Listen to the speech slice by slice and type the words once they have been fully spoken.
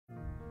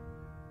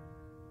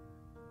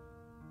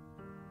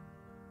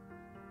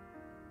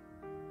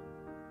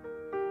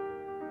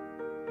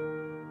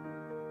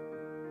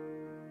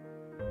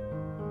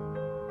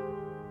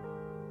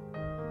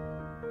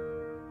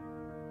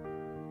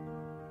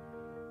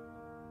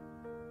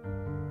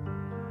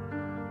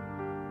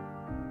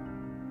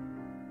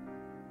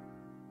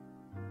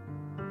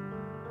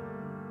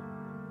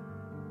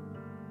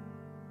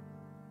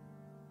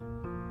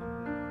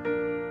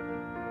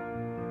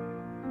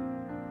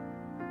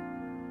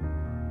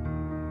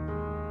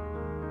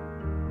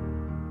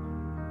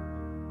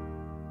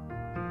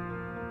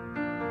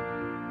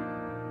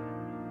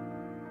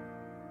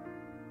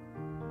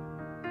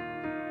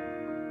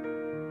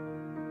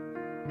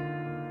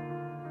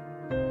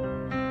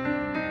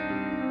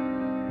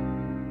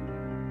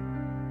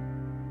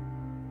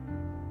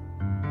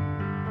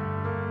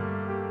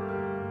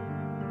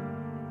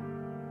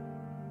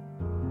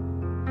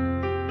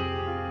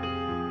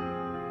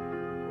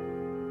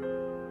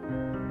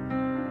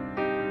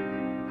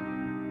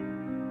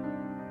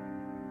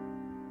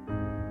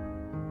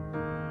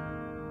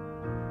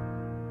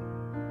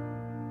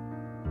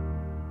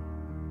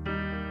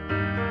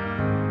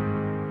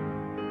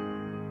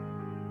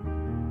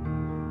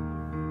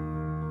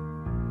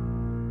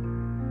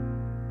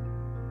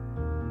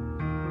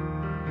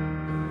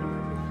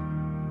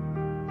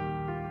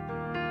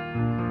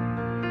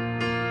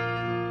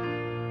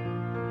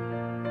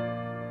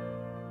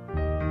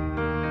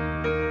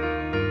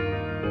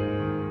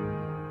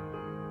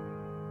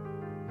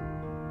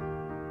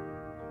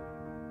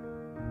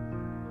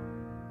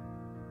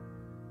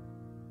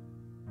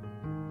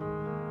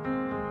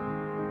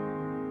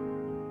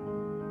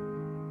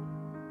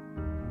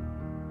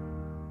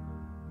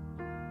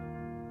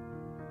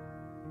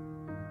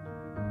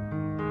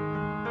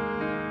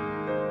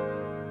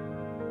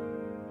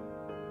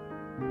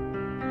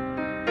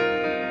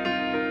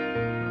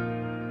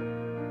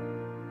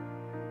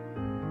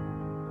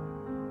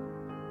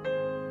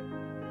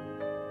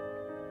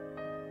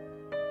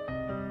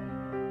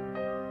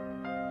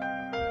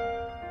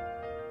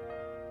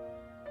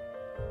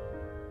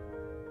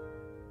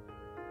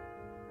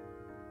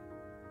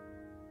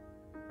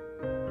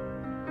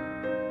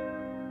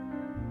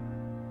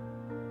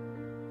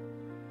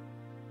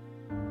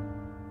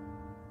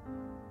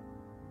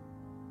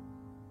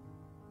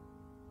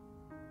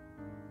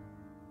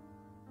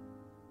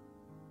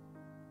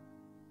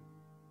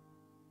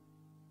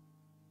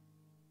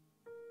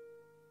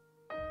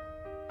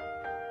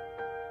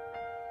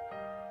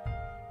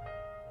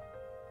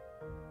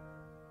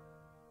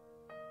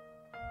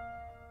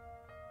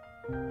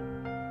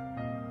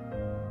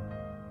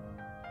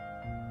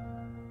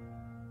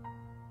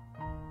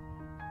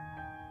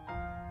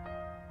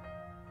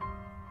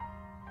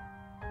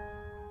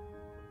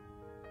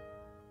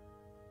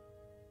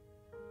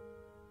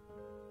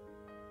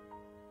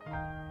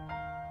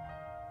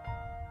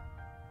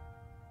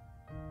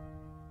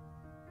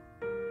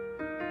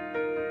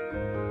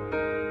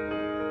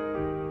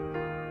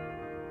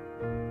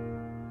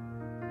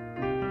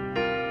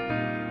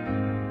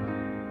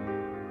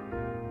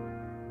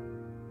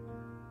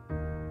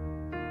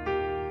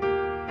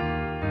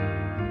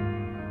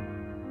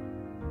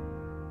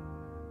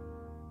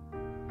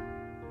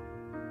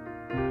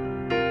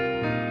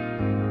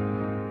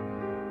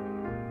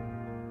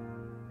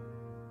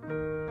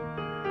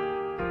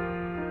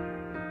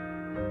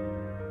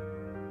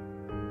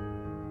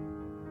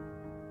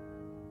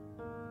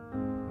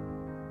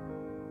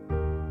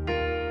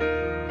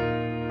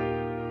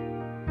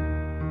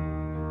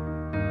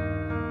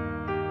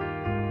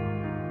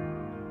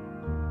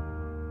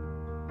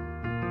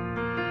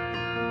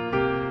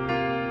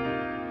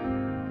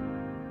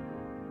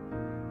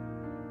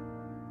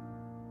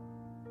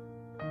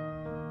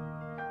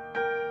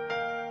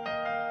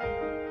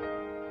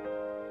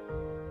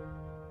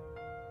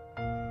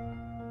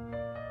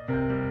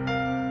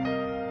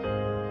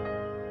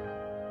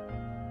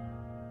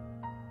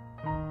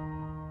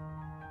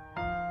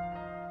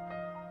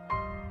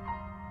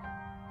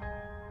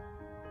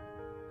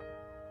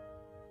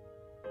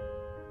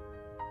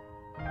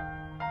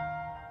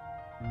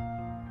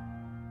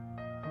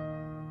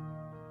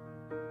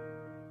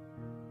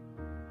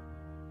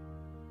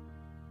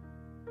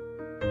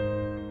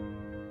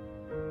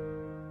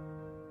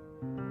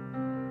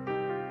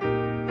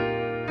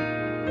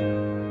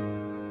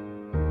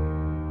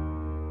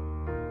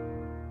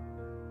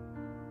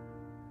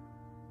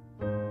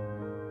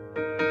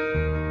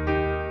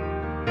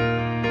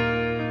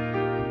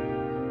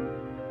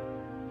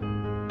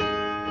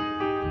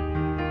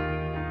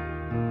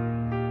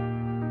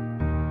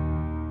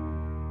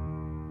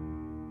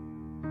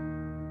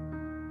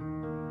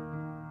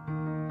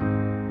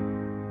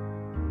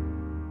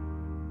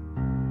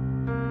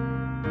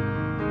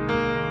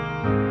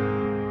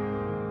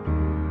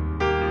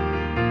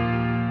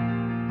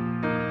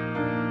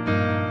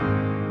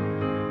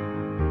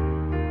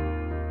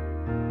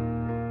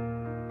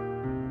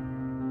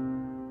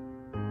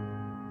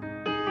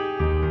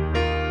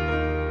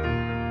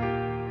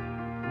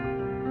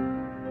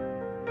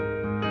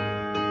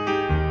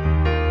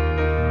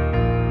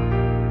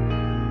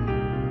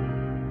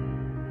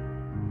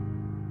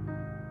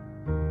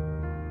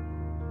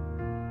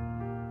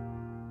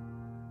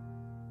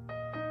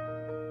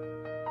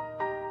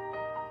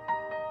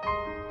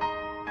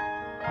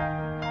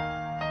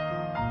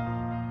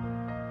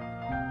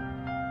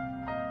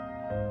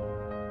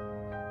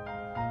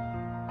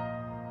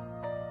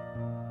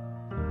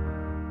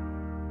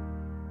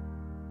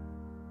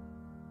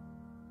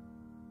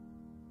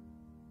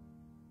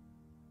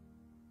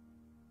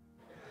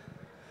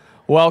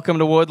Welcome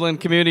to Woodland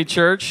Community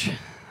Church.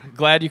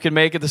 Glad you could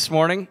make it this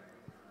morning.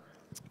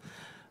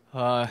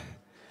 The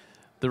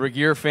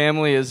Regier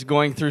family is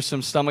going through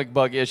some stomach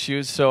bug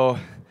issues, so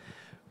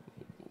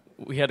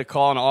we had to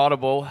call an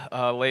audible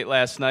late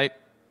last night.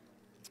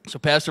 So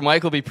Pastor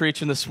Mike will be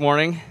preaching this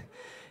morning,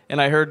 and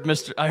I heard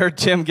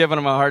Tim giving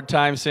him a hard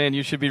time, saying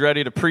you should be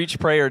ready to preach,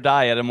 pray, or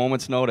die at a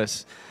moment's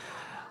notice.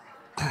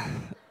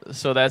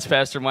 So that's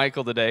Pastor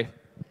Michael today.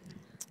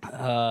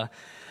 A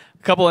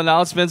couple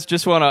announcements.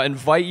 Just want to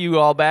invite you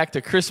all back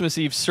to Christmas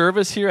Eve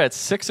service here at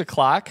 6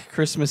 o'clock,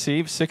 Christmas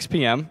Eve, 6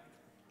 p.m.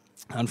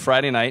 on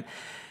Friday night.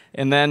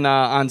 And then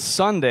on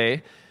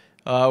Sunday,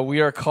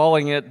 we are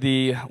calling it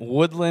the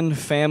Woodland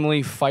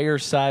Family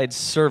Fireside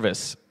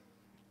Service.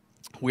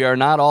 We are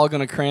not all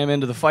going to cram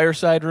into the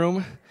fireside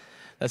room.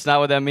 That's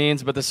not what that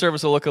means, but the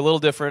service will look a little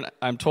different.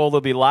 I'm told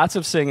there'll be lots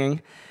of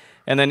singing.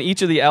 And then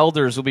each of the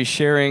elders will be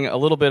sharing a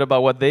little bit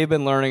about what they've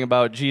been learning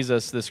about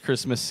Jesus this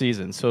Christmas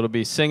season. So it'll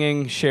be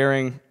singing,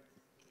 sharing.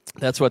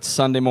 That's what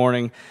Sunday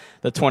morning,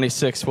 the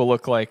 26th, will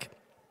look like.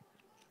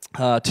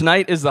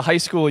 Tonight is the high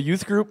school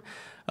youth group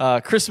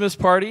Christmas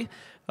party.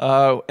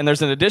 And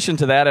there's an addition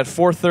to that at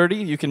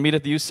 4:30. You can meet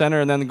at the youth center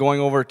and then going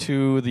over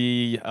to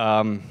the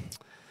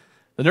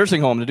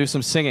nursing home to do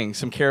some singing,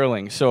 some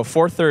caroling. So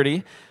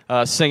 4:30,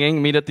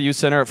 singing, meet at the youth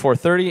center at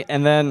 4:30,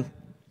 and then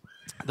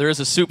there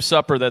is a soup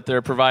supper that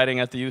they're providing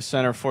at the youth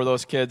center for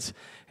those kids,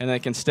 and they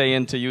can stay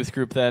into youth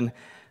group then,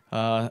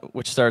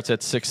 which starts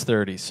at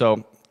 6:30.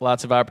 So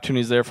lots of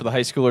opportunities there for the high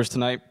schoolers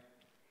tonight.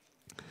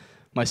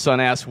 My son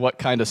asked what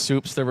kind of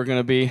soups there were going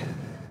to be.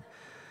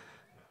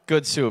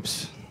 Good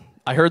soups.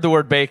 I heard the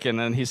word bacon,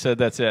 and he said,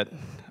 that's it.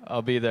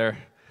 I'll be there.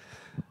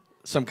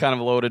 Some kind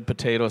of loaded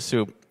potato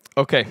soup.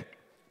 Okay.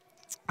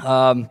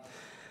 I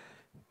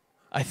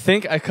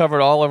think I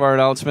covered all of our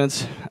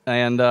announcements,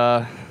 and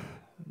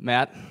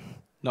Matt?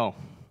 No,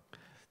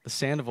 the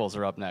Sandoval's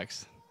are up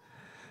next.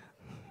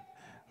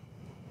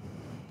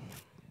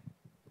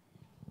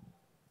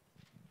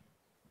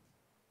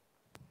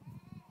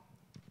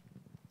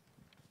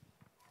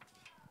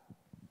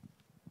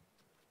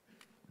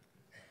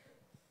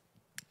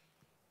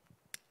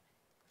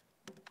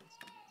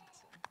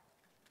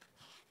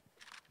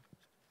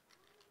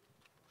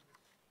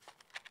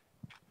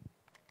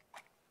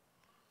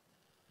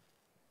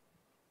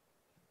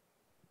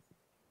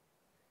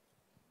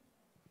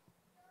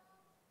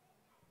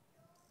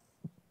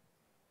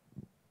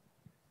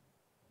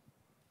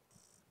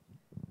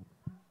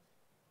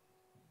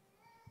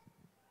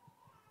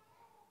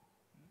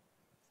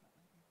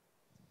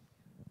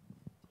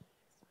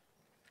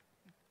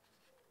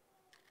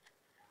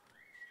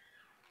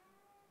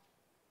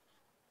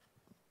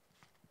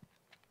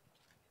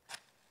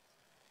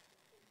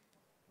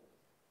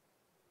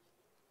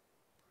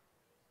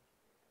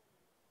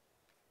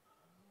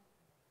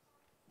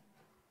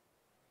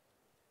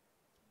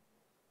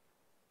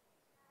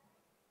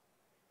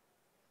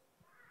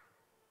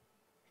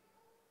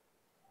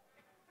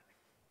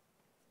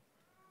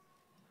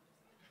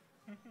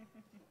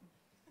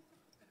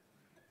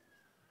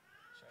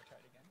 Should I try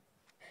it again?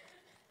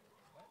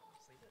 What?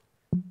 Just leave it?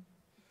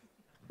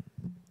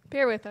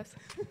 Bear with us.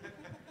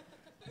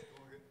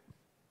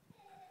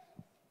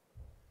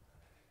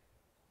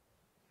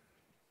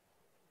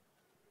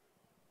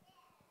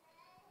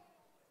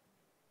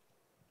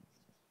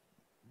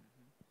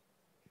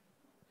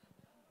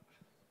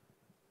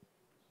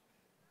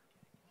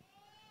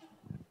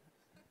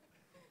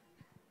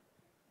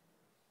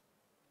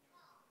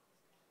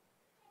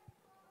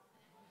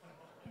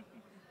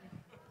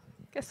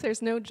 Guess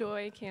there's no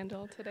joy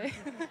candle today.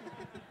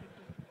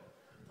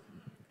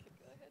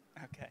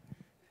 Okay.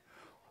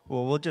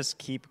 Well, we'll just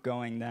keep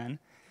going then.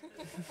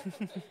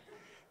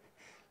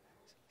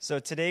 So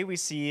today we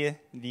see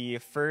the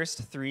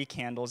first 3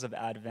 candles of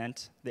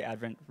Advent, the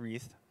Advent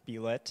wreath be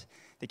lit,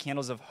 the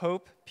candles of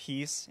hope,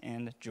 peace,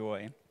 and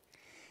joy.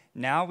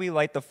 Now we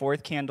light the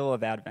 4th candle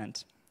of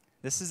Advent.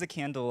 This is a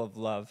candle of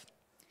love.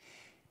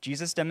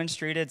 Jesus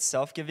demonstrated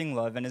self-giving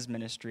love in his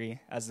ministry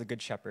as the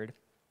Good Shepherd.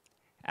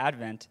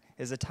 Advent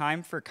is a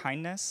time for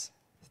kindness,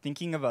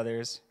 thinking of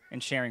others,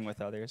 and sharing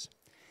with others.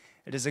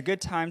 It is a good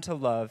time to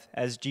love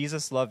as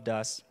Jesus loved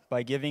us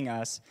by giving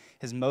us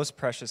his most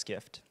precious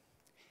gift.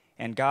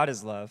 And God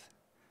is love.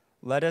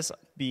 Let us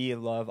be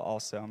love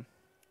also.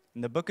 In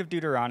the book of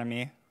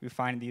Deuteronomy, we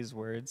find these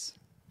words.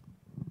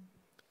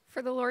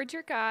 For the Lord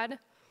your God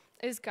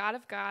is God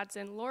of gods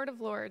and Lord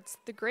of lords,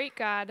 the great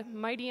God,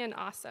 mighty and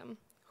awesome,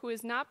 who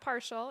is not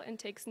partial and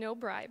takes no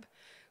bribe,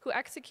 who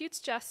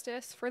executes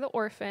justice for the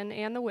orphan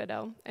and the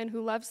widow, and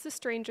who loves the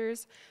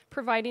strangers,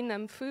 providing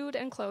them food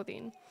and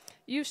clothing.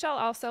 You shall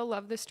also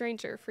love the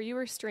stranger, for you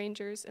are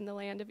strangers in the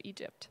land of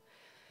Egypt.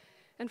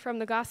 And from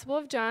the Gospel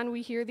of John,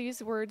 we hear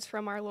these words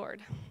from our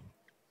Lord.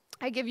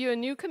 I give you a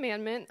new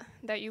commandment,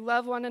 that you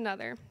love one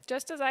another.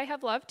 Just as I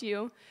have loved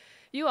you,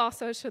 you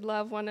also should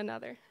love one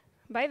another.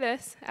 By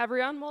this,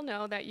 everyone will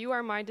know that you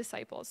are my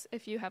disciples,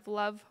 if you have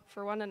love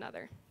for one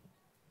another.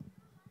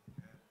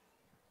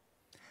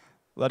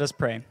 Let us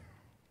pray.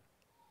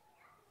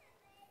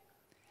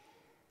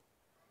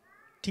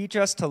 Teach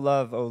us to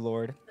love, O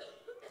Lord.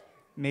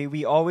 May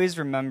we always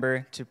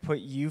remember to put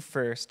you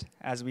first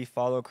as we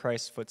follow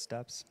Christ's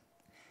footsteps,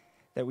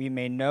 that we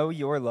may know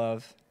your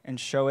love and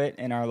show it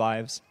in our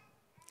lives.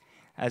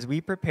 As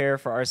we prepare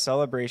for our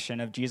celebration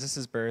of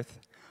Jesus' birth,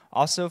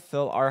 also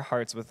fill our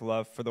hearts with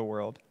love for the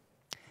world,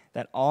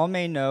 that all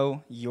may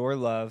know your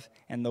love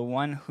and the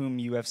one whom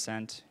you have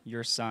sent,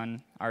 your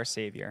Son, our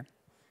Savior.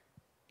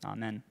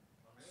 Amen.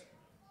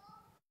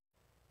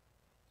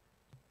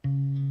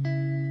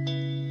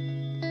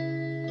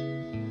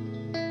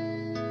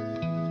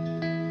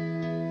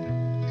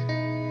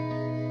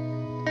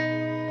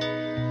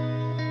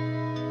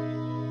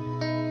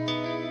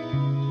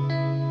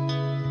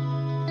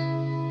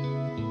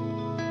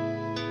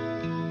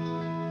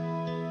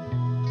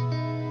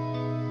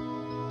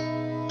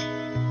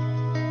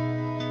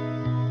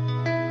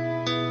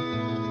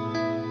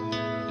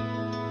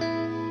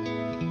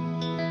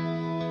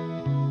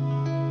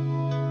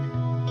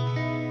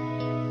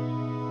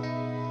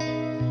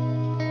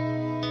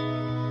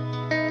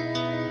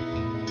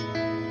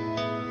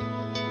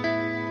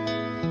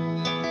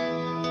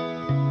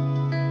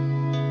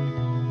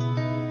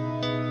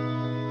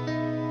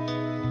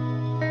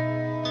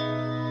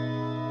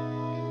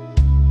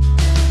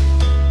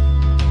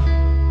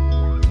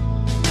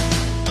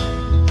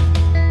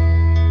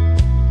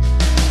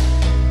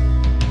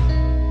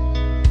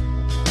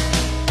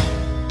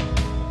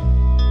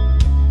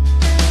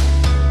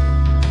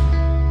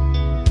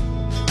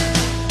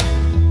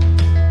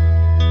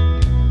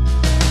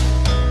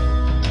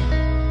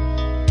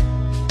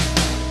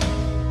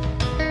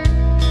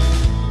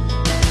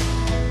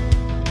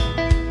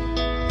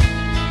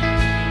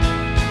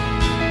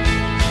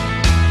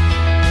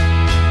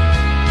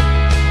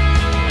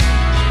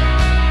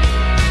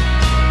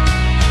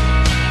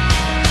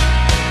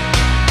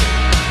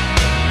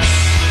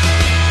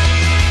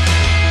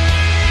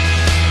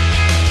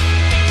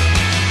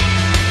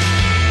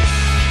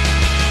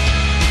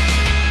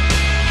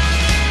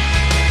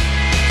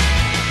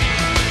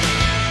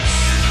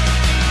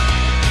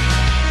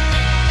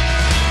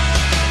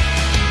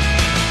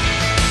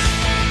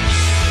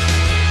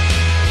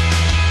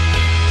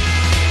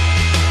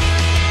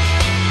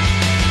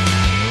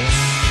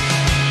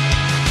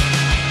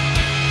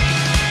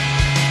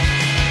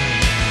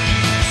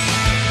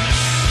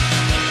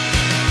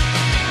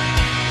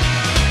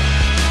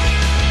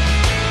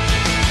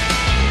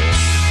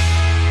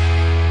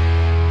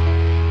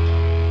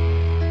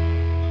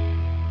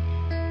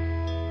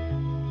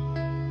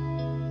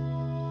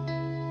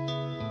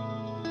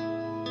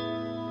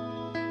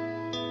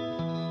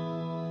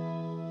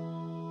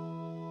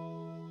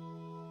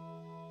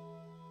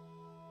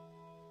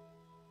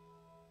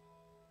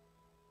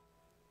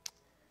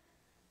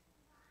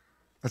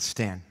 Let's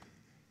stand.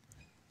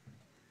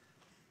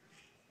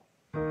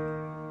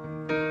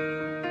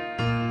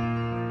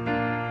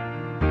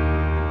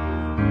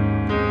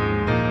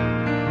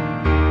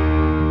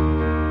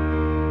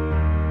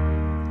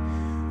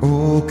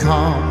 Oh,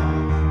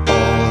 come,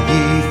 all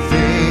ye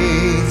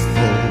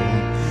faithful,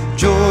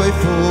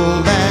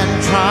 joyful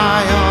and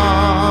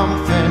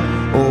triumphant.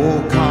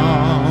 Oh,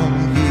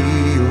 come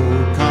ye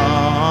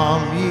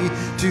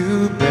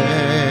to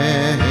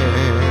Bethlehem.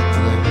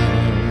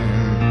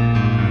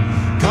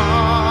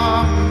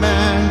 Come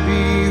and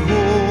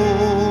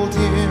behold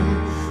him,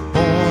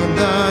 born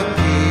the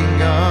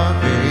King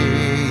of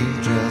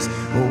ages.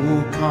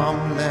 Oh,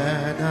 come,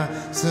 let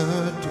us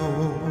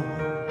adore.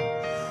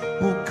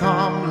 Oh,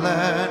 come,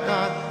 let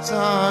us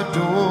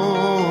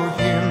adore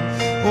him.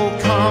 Oh,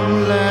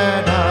 come,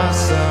 let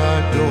us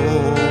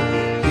adore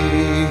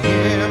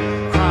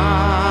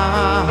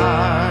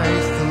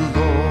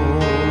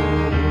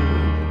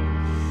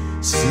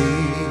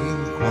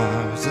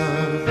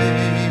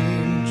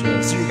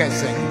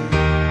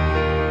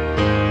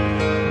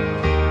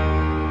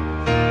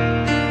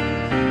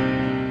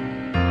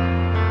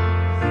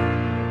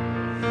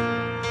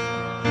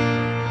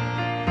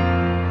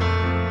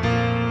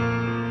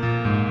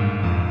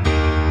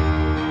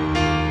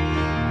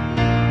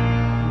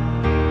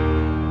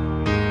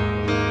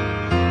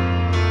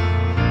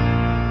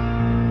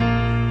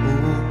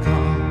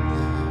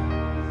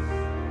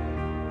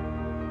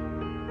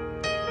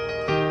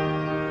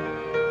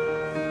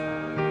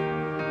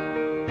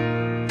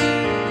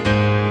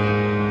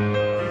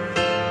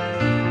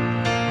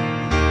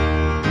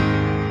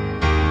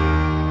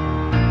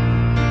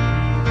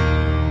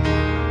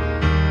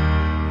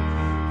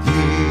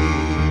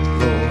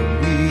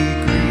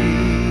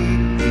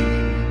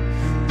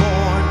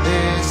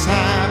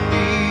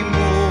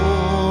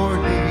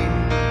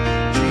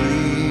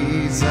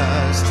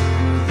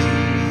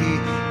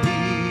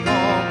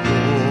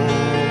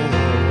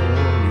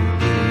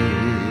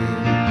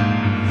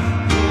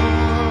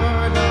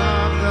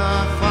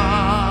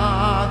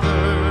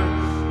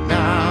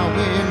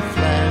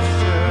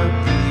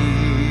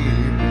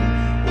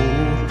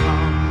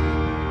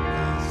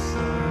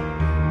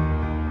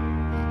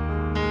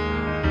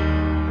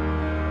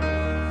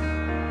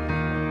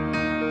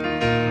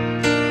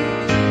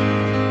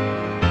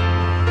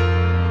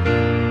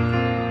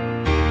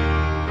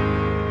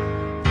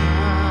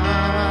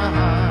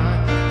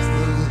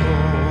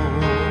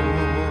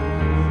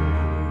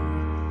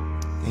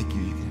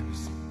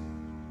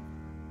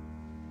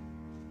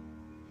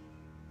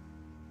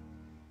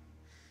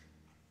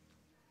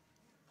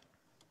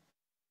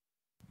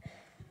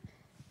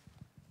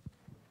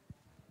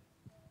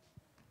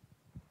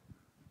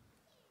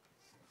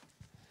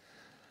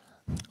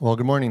Well,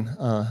 good morning.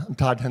 I'm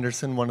Todd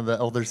Henderson, one of the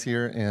elders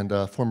here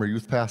and former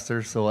youth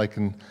pastor, so I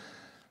can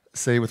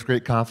say with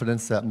great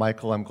confidence that,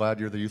 Michael, I'm glad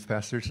you're the youth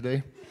pastor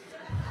today.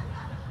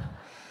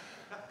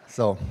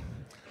 So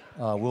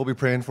we'll be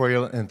praying for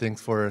you, and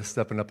thanks for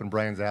stepping up in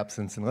Brian's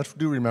absence. And let's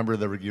do remember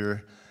the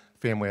Regier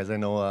family, as I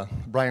know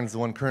Brian's the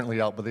one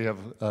currently out, but they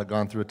have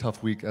gone through a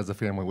tough week as a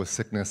family with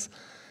sickness,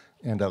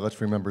 and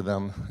let's remember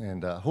them,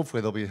 and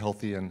hopefully they'll be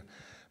healthy and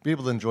be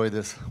able to enjoy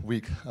this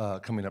week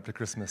coming up to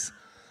Christmas.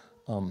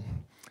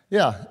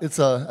 I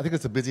think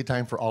it's a busy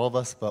time for all of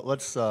us, but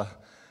let's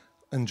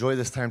enjoy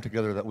this time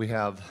together that we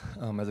have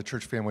as a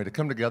church family to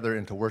come together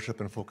and to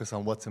worship and focus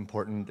on what's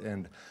important,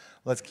 and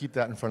let's keep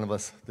that in front of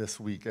us this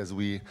week as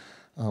we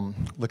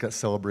look at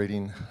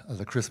celebrating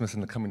the Christmas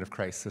and the coming of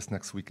Christ this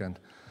next weekend.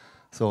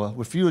 So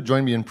if you would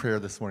join me in prayer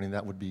this morning,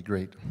 that would be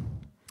great.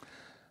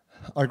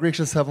 Our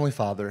gracious Heavenly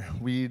Father,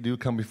 we do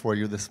come before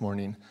you this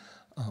morning.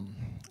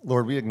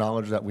 Lord, we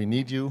acknowledge that we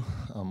need you.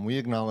 We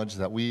acknowledge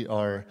that we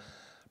are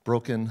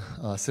broken,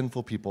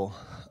 sinful people,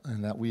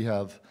 and that we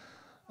have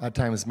at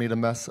times made a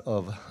mess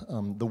of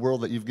the world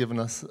that you've given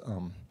us,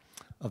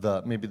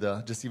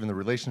 of just even the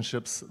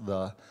relationships,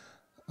 the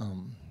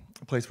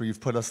place where you've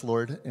put us,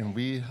 Lord, and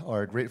we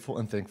are grateful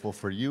and thankful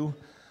for you.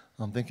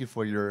 Thank you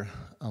for your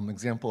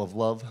example of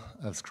love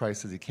as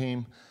Christ, as he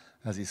came,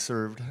 as he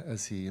served,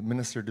 as he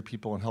ministered to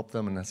people and helped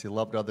them, and as he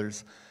loved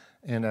others,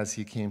 and as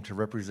he came to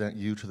represent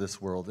you to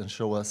this world and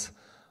show us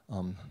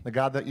the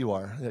God that you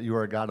are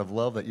a God of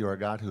love, that you are a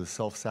God who is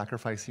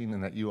self-sacrificing,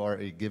 and that you are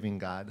a giving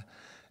God.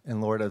 And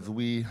Lord, as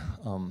we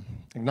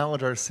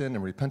acknowledge our sin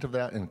and repent of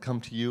that and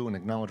come to you and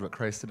acknowledge what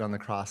Christ did on the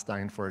cross,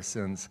 dying for our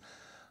sins,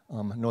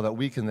 know that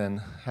we can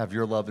then have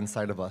your love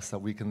inside of us, that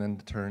we can then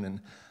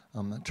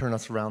turn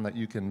us around, that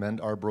you can mend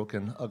our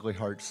broken, ugly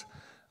hearts,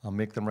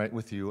 make them right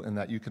with you, and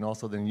that you can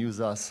also then use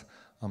us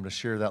to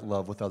share that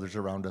love with others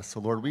around us.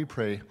 So Lord, we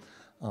pray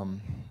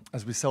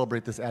as we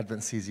celebrate this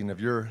Advent season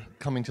of your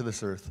coming to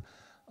this earth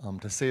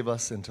to save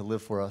us and to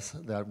live for us,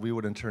 that we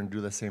would in turn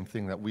do the same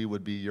thing, that we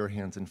would be your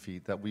hands and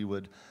feet, that we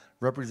would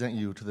represent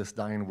you to this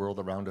dying world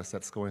around us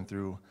that's going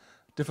through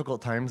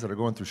difficult times, that are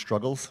going through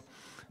struggles.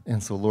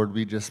 And so, Lord,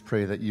 we just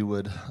pray that you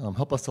would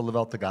help us to live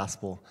out the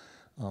gospel,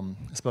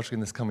 especially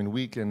in this coming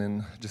week and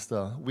in just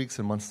the weeks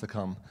and months to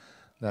come,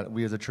 that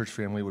we as a church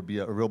family would be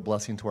a real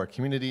blessing to our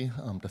community,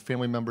 to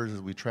family members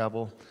as we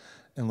travel.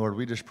 And Lord,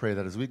 we just pray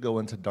that as we go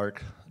into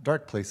dark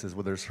places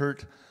where there's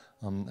hurt,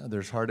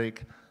 there's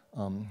heartache,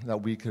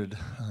 that we could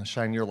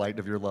shine your light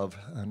of your love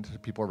to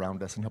people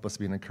around us and help us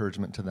be an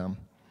encouragement to them.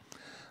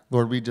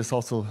 Lord, we just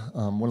also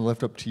want to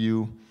lift up to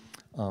you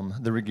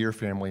the Regier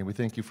family. We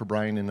thank you for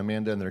Brian and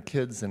Amanda and their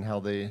kids and how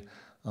they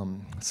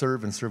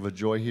serve with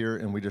joy here,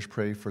 and we just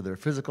pray for their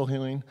physical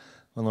healing.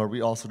 And Lord,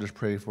 we also just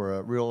pray for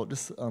a real,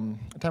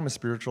 a time of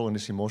spiritual and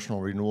just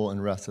emotional renewal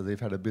and rest, as they've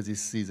had a busy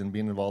season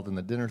being involved in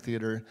the dinner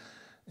theater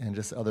and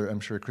just other, I'm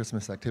sure,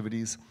 Christmas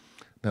activities,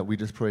 that we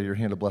just pray your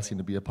hand of blessing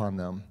to be upon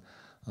them.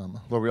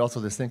 Lord, we also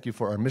just thank you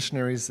for our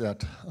missionaries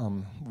that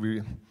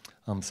we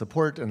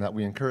support and that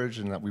we encourage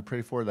and that we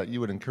pray for, that you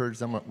would encourage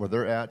them where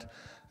they're at,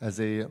 as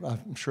they,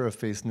 I'm sure, have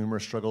faced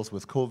numerous struggles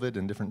with COVID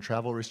and different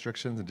travel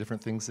restrictions and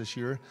different things this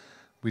year.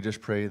 We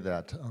just pray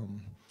that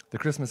the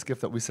Christmas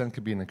gift that we send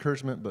could be an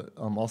encouragement, but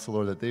also,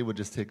 Lord, that they would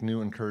just take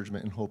new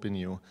encouragement and hope in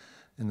you,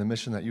 in the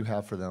mission that you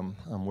have for them,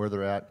 where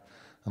they're at.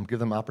 Give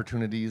them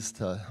opportunities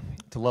to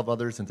love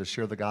others and to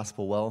share the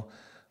gospel well.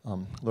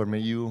 Lord, may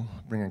you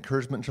bring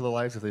encouragement into their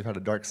lives if they've had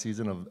a dark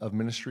season of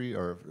ministry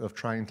or of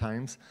trying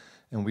times.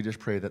 And we just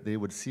pray that they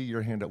would see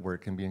your hand at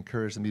work and be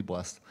encouraged and be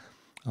blessed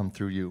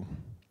through you.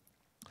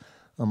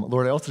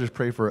 Lord, I also just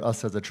pray for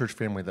us as a church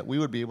family that we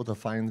would be able to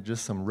find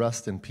just some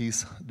rest and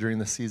peace during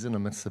the season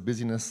amidst the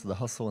busyness, the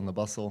hustle, and the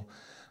bustle,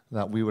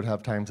 that we would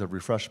have times of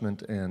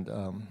refreshment and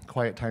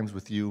quiet times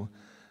with you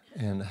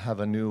and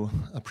have a new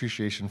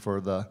appreciation for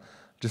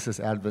just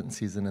this Advent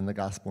season and the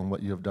gospel and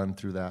what you have done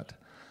through that.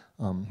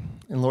 And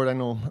Lord, I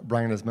know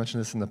Brian has mentioned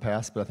this in the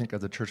past, but I think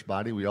as a church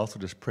body, we also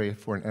just pray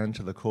for an end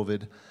to the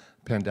COVID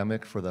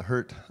pandemic, for the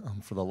hurt,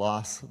 for the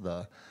loss,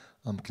 the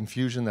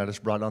confusion that is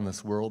brought on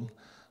this world.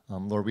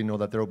 Lord, we know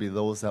that there will be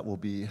those that will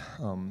be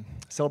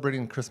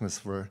celebrating Christmas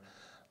for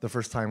the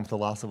first time with the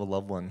loss of a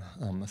loved one,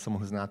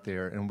 someone who's not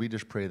there, and we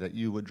just pray that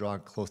you would draw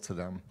close to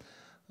them.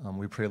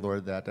 We pray,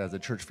 Lord, that as a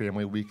church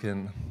family, we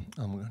can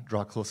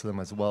draw close to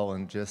them as well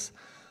and just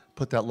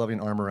put that loving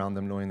arm around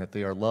them, knowing that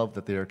they are loved,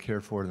 that they are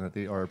cared for, and that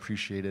they are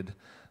appreciated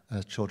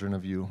as children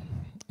of you.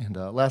 And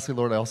lastly,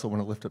 Lord, I also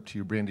want to lift up to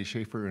you Brandy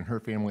Schaefer and her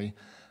family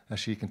as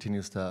she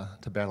continues to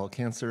battle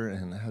cancer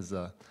and has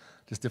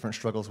just different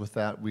struggles with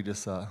that. We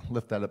just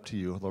lift that up to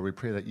you. Lord, we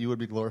pray that you would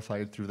be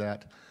glorified through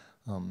that,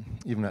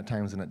 even at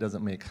times when it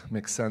doesn't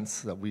make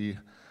sense, that we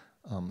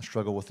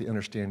struggle with the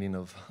understanding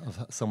of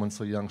someone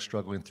so young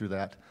struggling through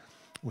that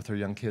with her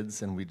young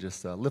kids, and we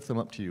just lift them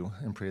up to you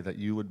and pray that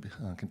you would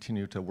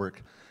continue to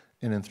work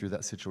in and through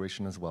that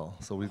situation as well.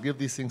 So we give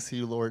these things to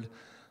you, Lord.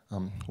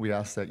 We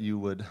ask that you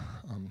would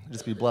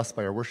just be blessed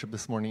by our worship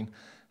this morning,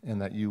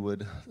 and that you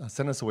would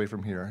send us away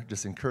from here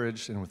just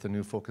encouraged and with a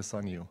new focus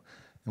on you.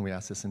 And we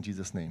ask this in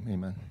Jesus' name.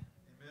 Amen.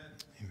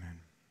 Amen.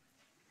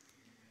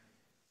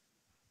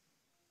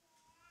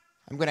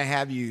 I'm going to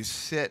have you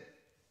sit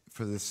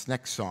for this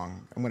next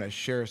song. I'm going to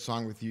share a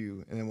song with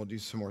you, and then we'll do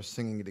some more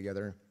singing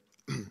together.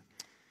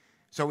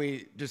 So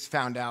we just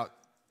found out,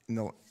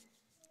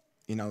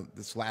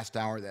 this last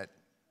hour that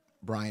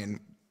Brian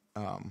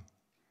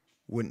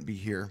wouldn't be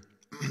here,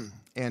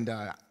 and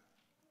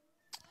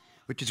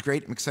which is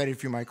great. I'm excited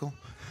for you, Michael.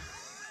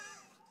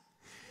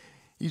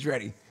 He's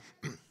ready.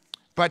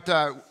 But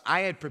I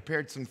had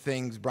prepared some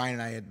things Brian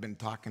and I had been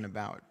talking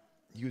about.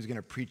 He was going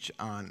to preach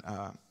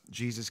on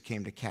Jesus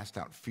came to cast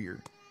out fear.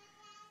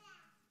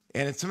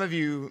 And some of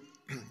you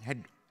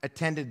had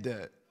attended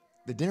the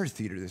dinner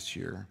theater this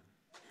year,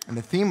 and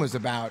the theme was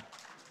about,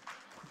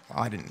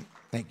 I didn't,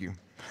 thank you.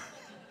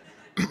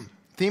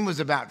 Theme was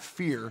about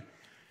fear,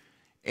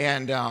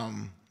 and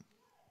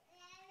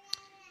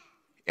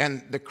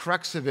the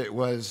crux of it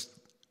was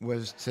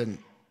to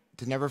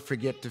never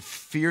forget to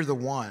fear the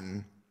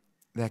one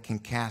that can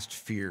cast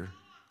fear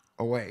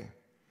away.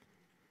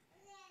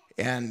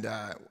 And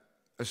a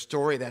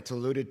story that's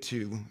alluded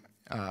to,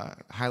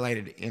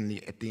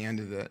 highlighted at the end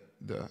of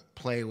the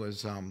play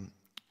was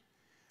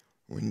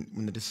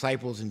when the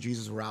disciples and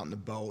Jesus were out in the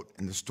boat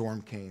and the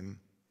storm came,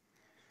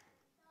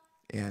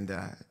 and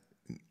the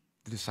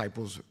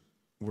disciples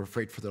were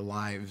afraid for their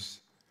lives.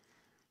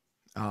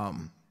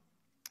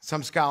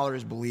 Some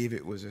scholars believe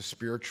it was a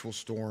spiritual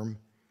storm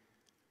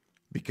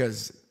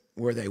because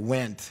where they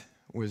went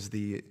was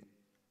the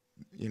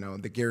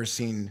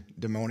Gerasene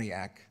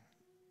demoniac,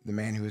 the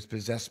man who was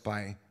possessed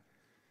by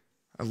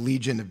a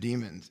legion of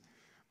demons.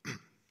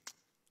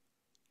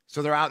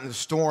 So they're out in the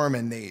storm,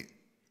 and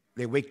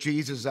they wake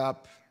Jesus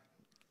up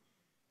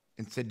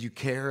and said, "Do you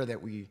care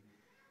that we're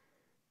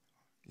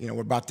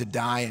about to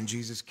die?" And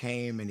Jesus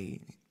came, and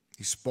he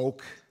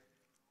spoke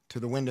to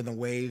the wind and the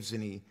waves,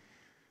 and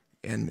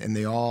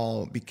they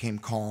all became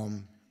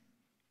calm.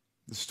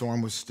 The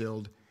storm was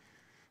stilled.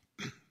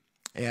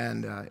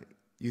 And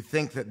you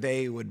think that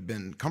they would have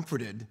been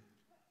comforted,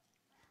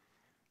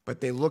 but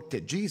they looked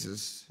at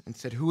Jesus and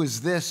said, "Who is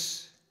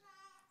this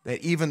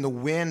that even the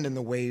wind and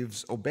the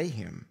waves obey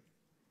him?"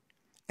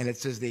 And it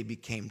says they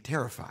became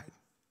terrified.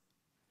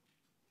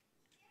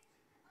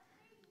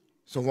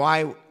 So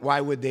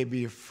why would they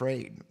be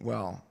afraid?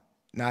 Well,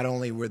 not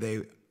only were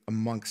they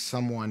amongst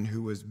someone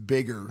who was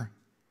bigger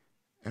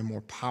and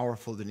more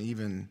powerful than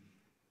even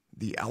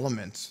the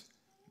elements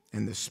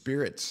and the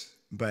spirits,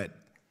 but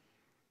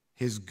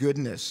his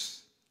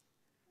goodness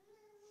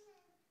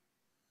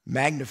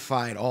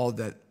magnified all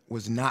that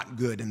was not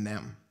good in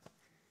them.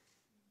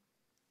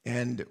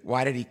 And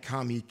why did he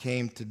come? He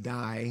came to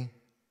die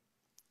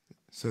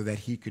so that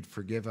he could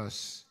forgive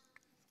us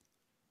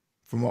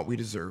from what we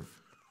deserve.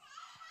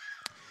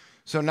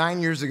 So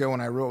 9 years ago,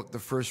 when I wrote the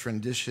first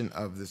rendition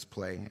of this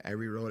play, I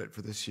rewrote it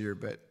for this year,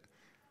 but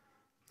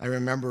I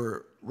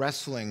remember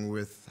wrestling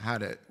with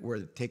where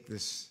to take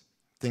this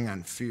thing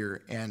on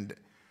fear. And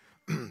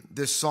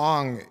this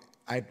song,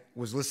 I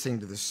was listening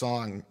to this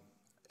song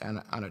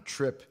on a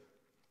trip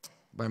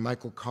by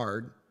Michael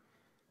Card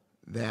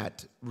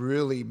that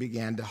really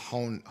began to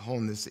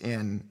hone this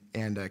in,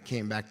 and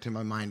came back to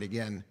my mind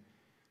again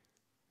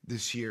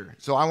this year.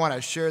 So I want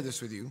to share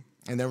this with you,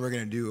 and then we're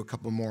going to do a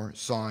couple more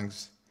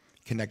songs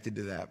connected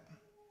to that.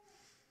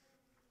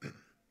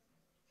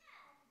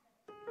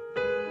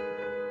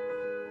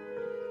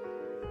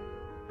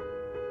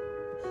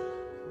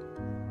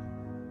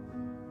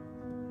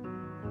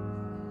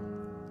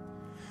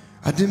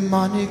 A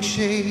demonic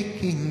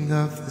shaking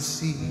of the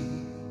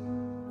sea,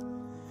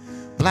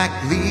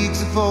 black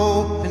leagues of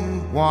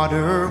open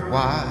water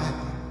wide,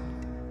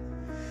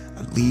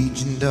 a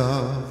legion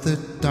of the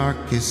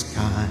darkest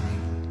kind,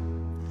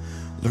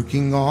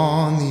 lurking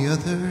on the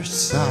other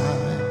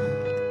side.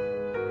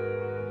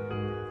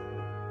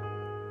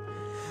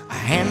 A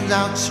hand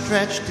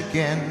outstretched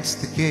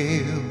against the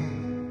gale,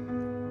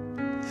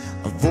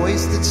 a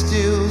voice that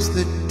stills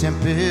the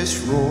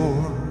tempest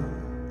roar,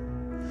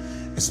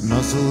 as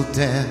muzzled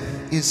death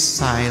is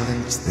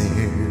silenced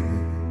there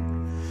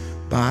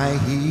by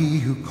he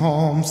who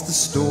calms the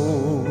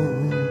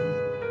storm.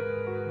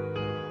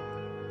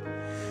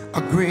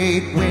 A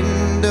great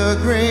wind, a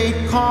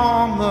great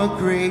calm, a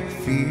great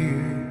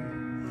fear,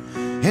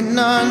 an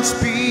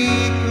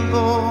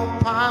unspeakable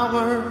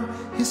power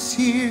is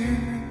here.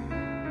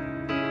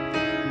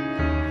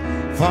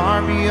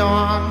 Far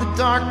beyond the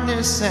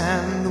darkness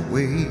and the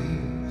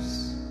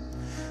waves,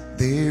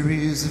 there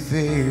is a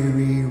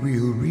very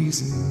real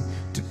reason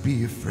to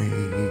be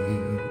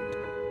afraid.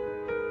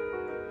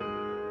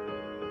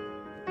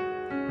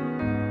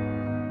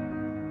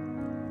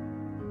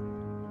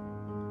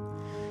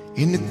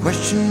 In the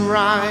question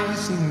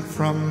rising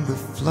from the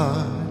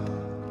flood,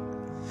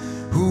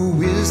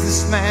 who is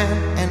this man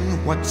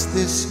and what's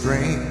this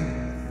strength?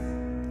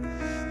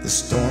 The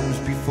storms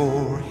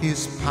before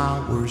his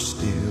power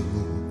still,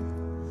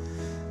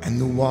 and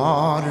the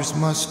waters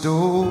must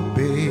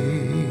obey.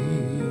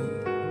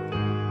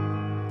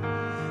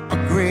 A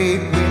great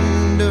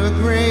wind, a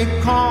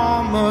great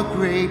calm, a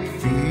great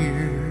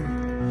fear,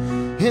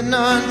 An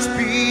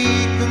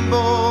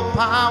unspeakable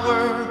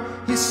power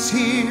is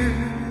here,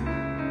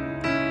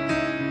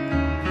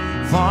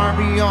 far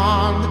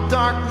beyond the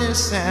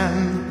darkness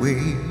and the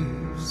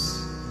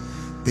waves.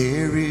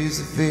 There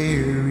is a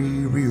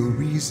very real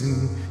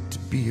reason to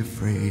be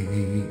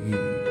afraid.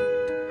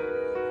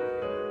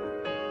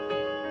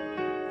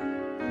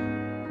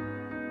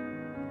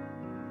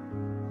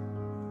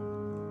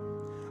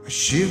 A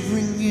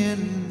shivering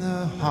in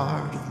the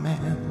heart of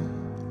man,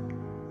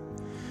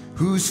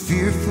 whose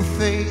fearful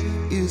faith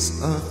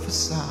is a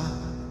facade,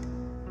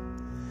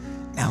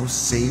 now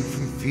saved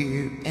from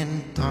fear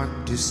and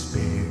dark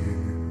despair,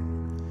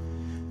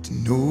 to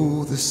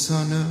know the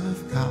Son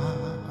of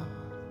God.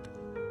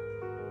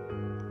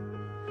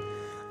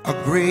 A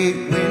great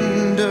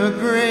wind, a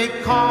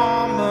great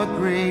calm, a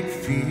great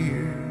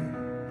fear,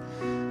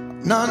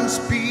 an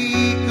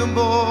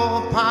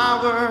unspeakable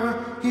power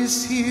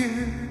is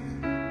here,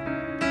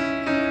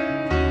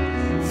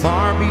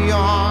 far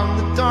beyond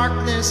the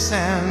darkness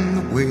and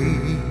the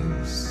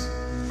waves.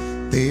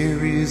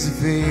 There is a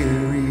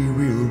very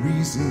real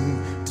reason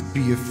to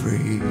be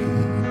afraid.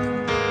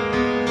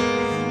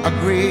 A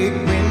great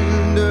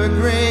wind, a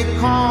great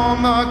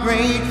calm, a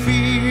great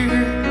fear,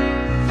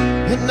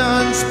 an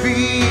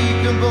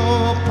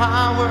unspeakable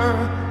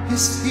power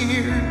is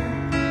here,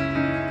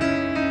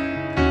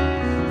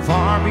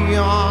 far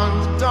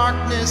beyond the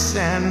darkness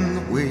and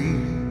the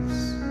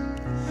waves.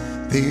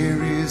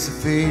 There is a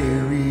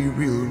very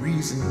real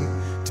reason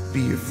to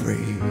be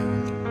afraid.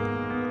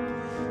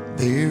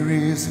 There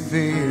is a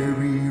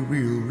very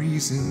real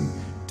reason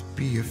to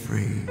be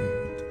afraid.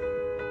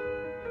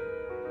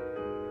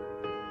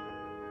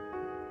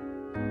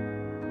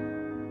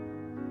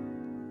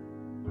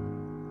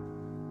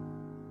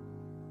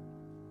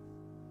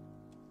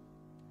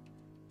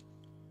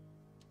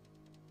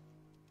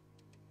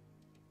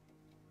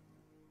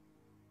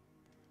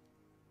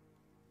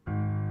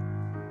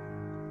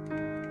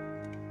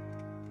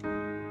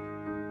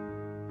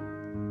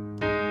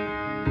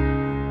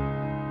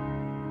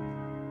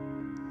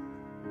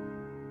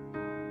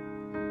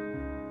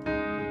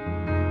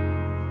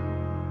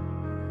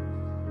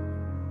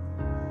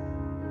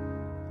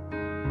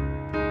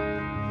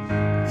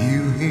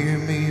 You hear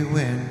me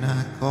when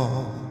I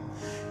call.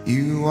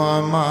 You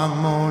are my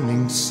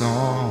morning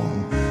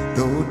song.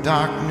 Though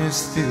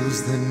darkness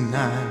fills the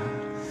night,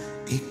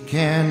 it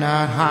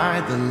cannot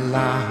hide the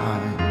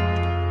light.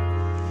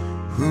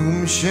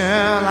 Whom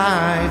shall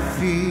I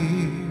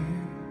fear?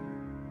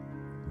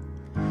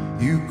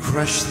 You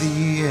crush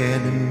the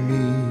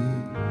enemy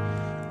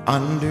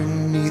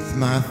underneath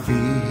my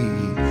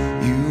feet.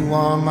 You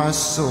are my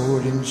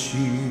sword and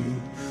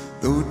shield,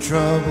 though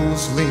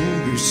troubles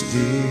linger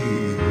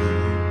still.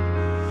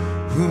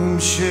 Whom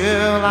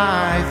shall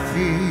I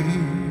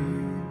fear?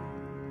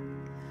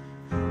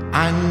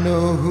 I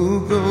know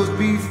who goes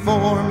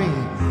before me,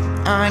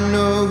 I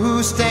know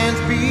who stands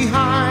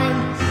behind.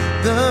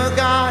 The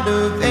God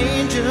of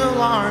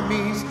angel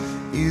armies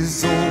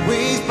is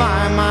always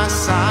by my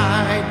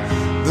side.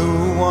 The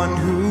one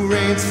who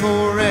reigns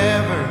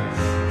forever,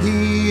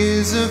 he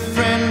is a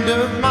friend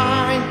of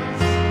mine.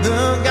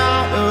 The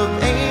God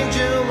of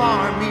angel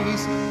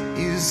armies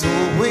is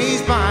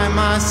always by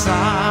my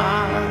side.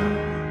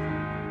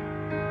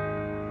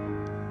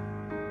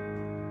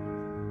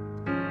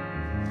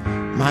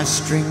 My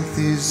strength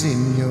is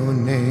in your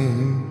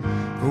name,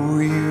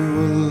 for you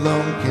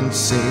alone can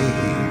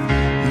save.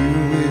 You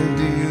will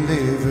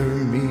deliver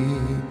me,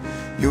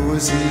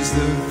 yours is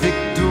the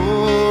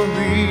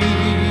victory.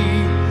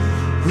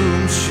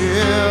 Whom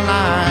shall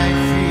I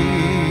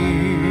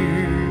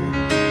fear?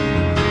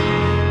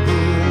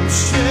 Whom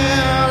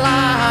shall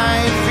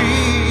I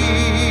fear?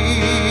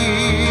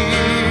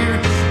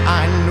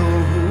 I know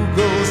who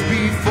goes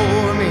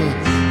before me,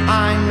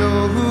 I know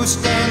who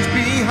stands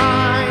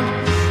behind.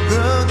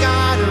 The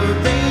God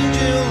of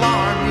angel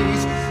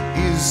armies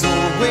is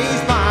always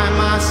by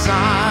my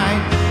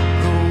side.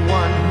 The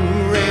one who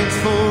reigns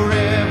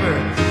forever,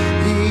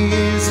 he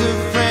is a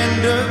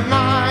friend of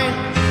mine.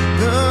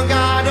 The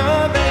God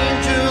of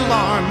angel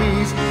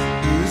armies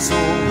is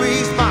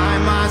always by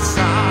my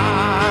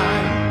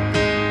side.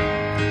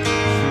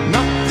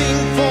 Nothing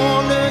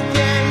formed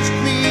against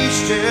me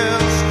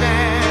shall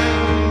stand.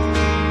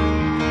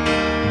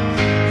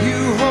 You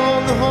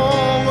hold the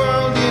whole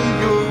world in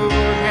your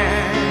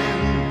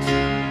hand.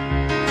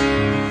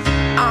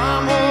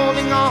 I'm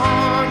holding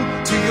on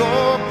to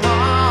your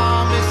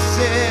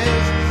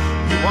promises.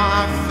 You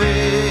are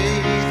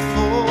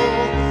faithful,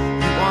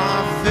 you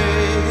are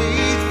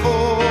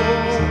faithful.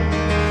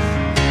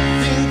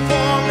 Nothing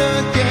formed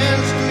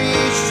against me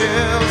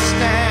shall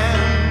stand.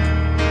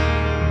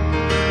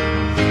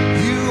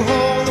 You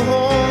hold the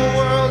whole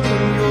world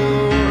in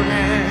your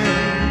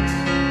hands.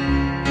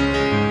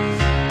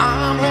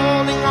 I'm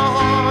holding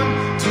on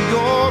to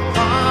your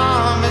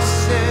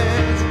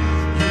promises.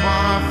 You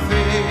are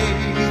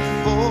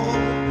faithful,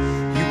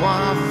 you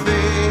are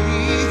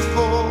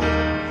faithful,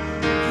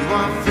 you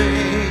are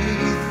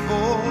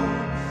faithful.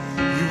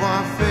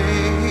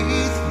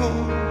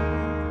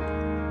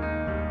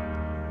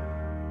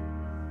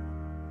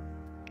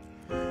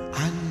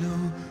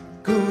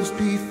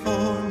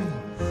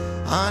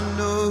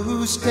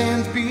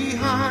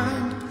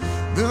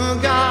 The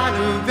God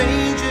of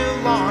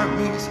angel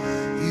armies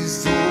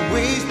is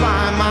always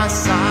by my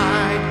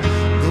side.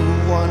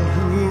 The one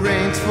who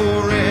reigns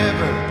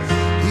forever,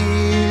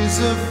 he is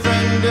a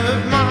friend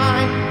of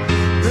mine.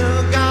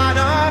 The God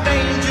of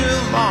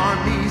angel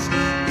armies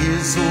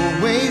is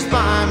always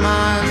by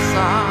my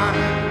side.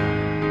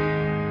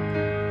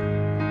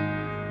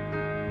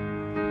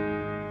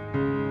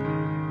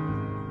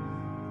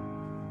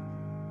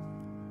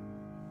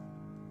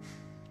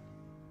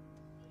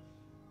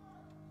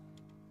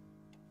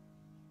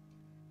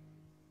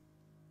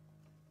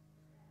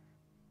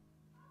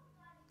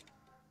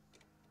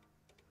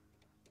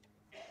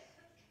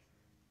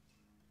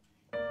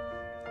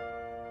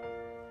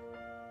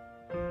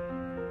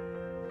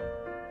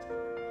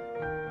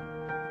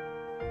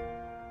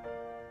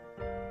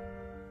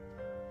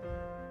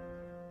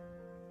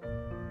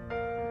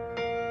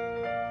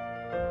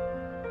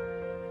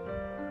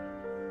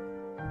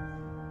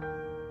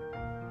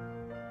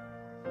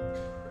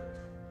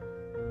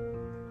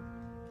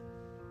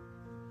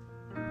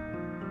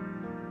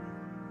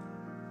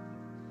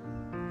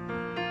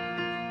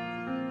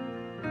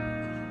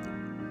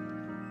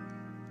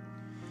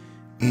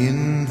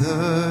 In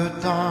the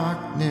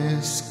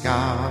darkness,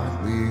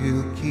 God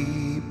will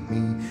keep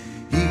me.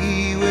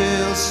 He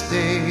will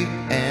stay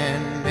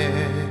and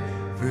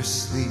never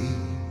sleep.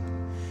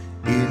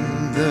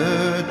 In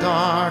the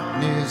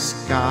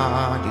darkness,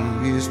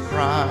 God is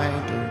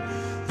brighter,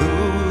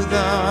 though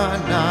the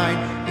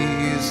night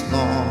is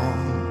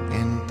long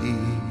and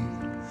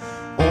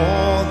deep.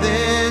 All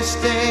this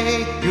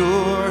day,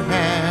 your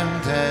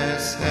hand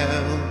has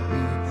held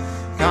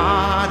me,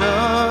 God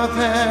of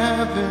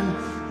heaven,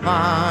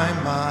 by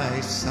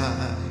my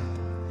side.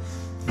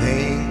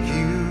 Thank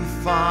you,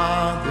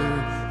 Father,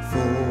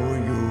 for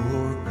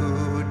your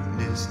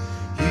goodness.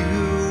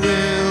 You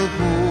will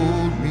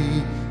hold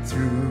me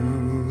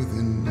through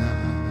the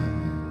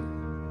night.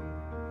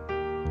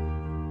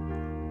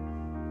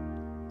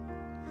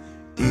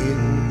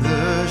 In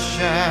the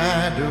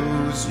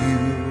shadows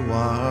you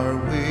are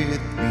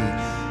with me,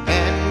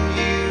 and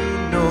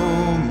you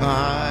know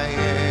my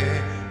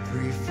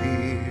every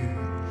fear.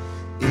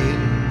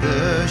 In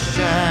the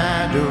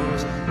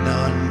shadows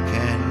none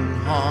can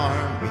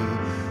harm me,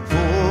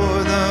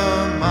 for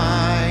the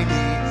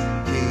mighty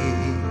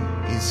King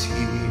is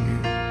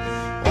here.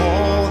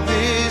 All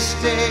this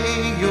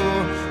day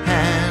your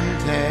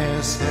hand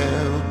has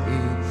held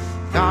me,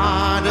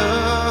 God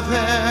of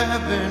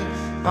heaven,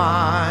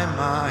 by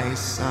my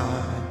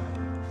side.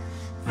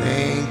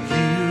 Thank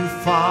you,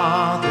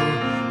 Father,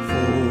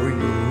 for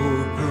your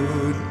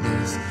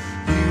goodness.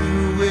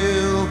 You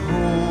will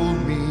hold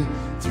me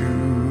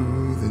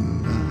through the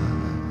night.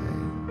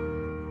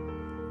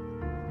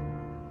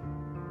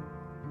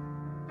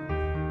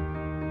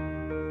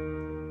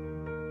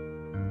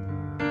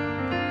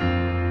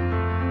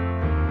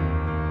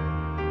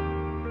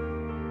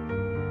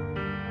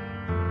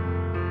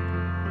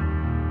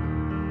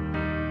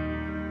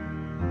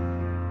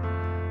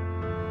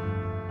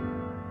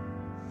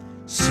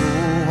 So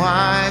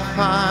I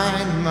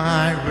find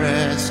my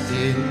rest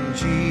in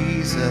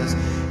Jesus,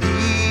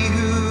 He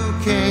who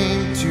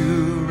came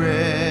to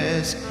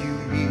rescue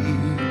me.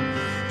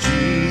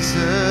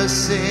 Jesus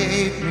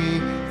saved me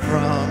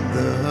from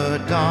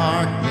the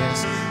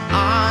darkness.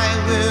 I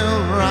will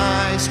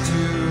rise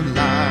to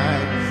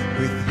life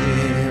with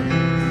Him.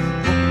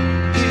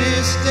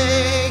 This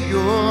day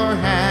your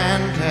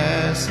hand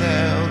has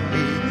held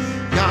me,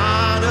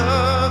 God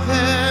of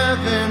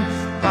heaven,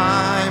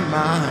 by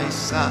my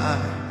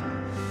side.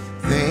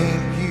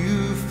 Thank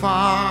you,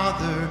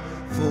 Father,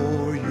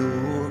 for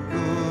your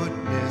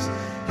goodness.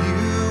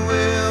 You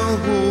will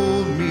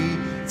hold me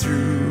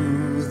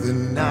through the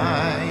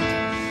night.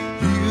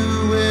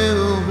 You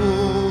will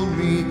hold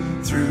me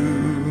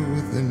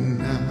through the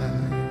night.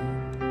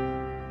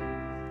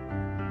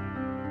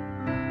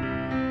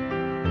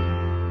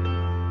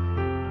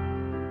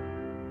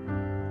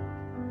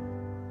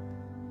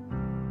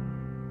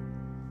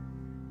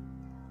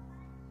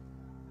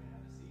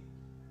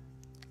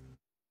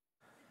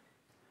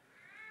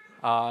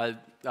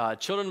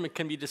 Children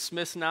can be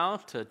dismissed now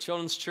to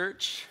Children's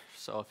Church.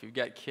 So if you've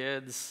got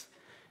kids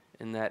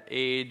in that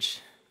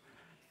age,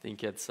 I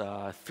think it's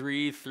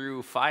 3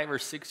 through 5 or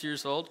 6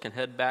 years old, can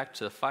head back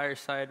to the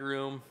fireside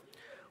room.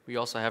 We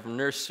also have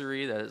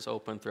nursery that is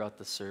open throughout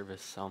the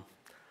service. So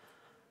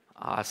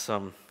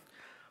awesome.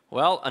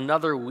 Well,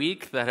 another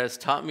week that has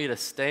taught me to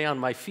stay on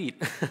my feet.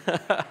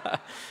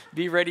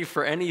 Be ready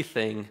for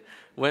anything.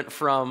 Went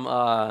from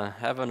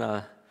having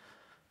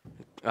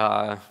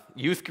a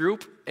youth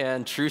group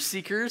and Truth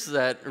Seekers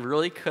that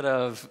really could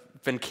have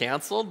been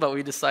canceled, but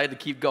we decided to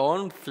keep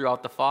going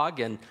throughout the fog,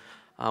 and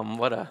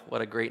what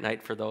a great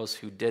night for those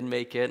who did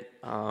make it.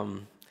 I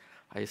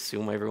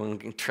assume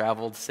everyone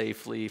traveled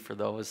safely for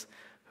those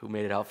who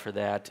made it out for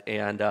that,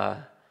 and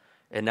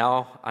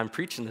now I'm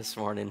preaching this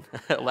morning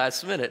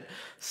last minute.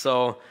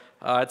 So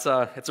it's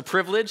a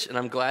privilege, and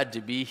I'm glad to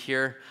be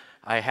here.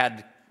 I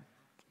had,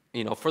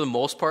 for the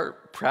most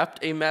part, prepped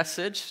a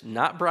message,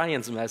 not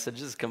Brian's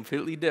message. It's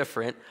completely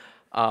different.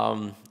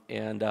 But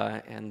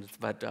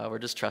we're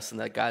just trusting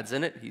that God's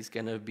in it. He's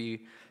going to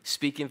be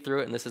speaking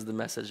through it, and this is the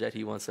message that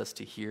he wants us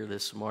to hear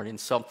this morning.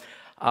 So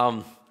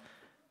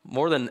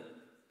more than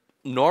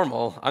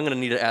normal, I'm going to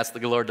need to ask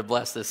the Lord to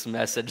bless this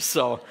message.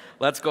 So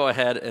let's go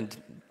ahead and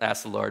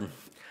ask the Lord.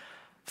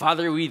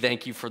 Father, we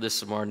thank you for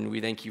this morning. We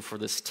thank you for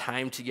this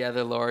time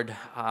together, Lord.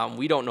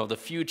 We don't know the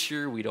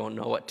future. We don't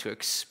know what to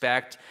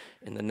expect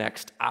in the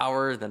next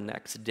hour, the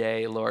next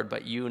day, Lord,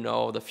 but you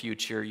know the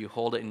future. You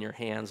hold it in your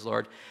hands,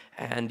 Lord,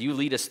 and you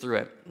lead us through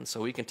it. And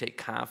so we can take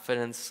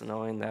confidence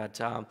knowing that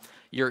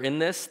you're in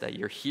this, that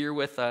you're here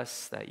with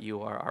us, that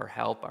you are our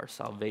help, our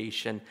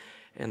salvation,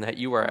 and that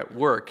you are at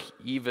work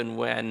even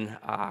when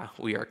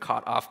we are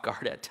caught off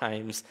guard at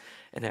times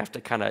and have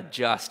to kind of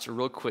adjust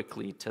real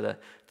quickly to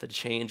the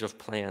change of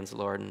plans,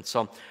 Lord. And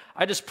so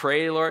I just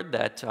pray, Lord,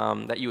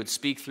 that you would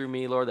speak through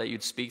me, Lord, that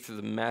you'd speak through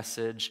the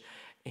message,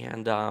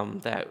 and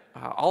that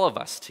all of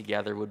us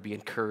together would be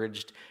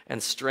encouraged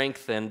and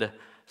strengthened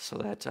so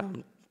that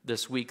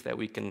this week that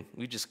we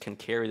just can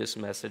carry this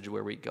message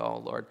where we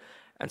go, Lord.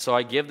 And so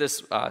I give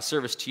this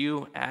service to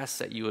you, ask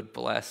that you would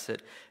bless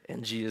it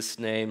in Jesus'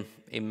 name,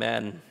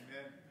 amen.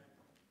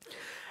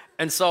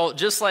 And so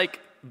just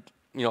like,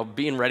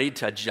 being ready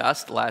to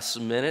adjust last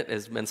minute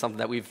has been something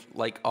that we've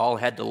all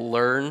had to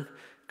learn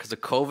because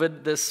of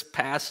COVID this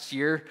past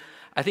year.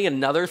 I think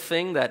another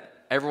thing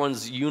that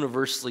everyone's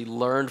universally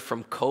learned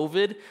from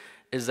COVID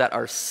is that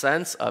our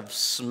sense of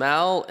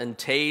smell and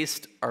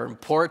taste are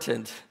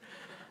important.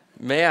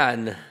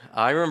 Man,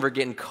 I remember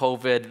getting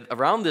COVID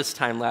around this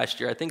time last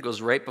year. I think it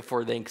was right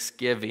before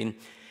Thanksgiving,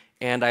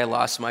 and I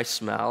lost my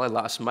smell, I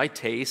lost my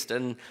taste,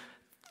 and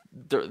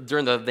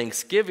during the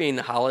Thanksgiving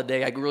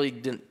holiday, I really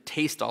didn't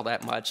taste all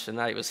that much, and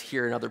I was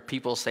hearing other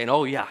people saying,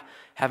 oh yeah,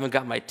 haven't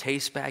got my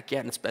taste back yet,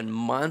 and it's been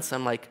months.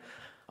 I'm like,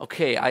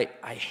 okay,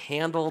 I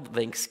handled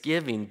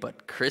Thanksgiving,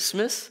 but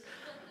Christmas?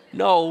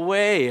 No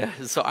way.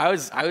 So I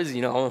was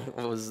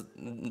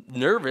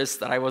nervous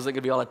that I wasn't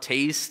gonna be able to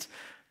taste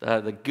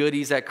the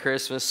goodies at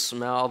Christmas,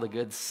 smell the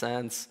good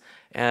scents,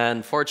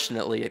 and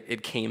fortunately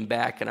it came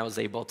back, and I was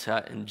able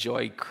to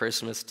enjoy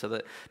Christmas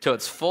to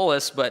its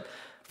fullest. But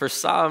for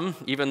some,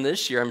 even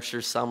this year, I'm sure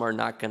some are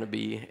not going to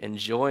be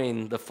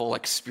enjoying the full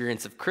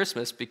experience of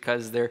Christmas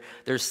because their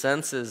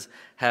senses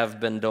have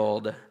been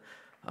dulled.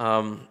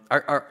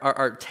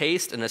 Our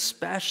taste and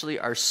especially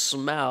our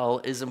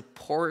smell is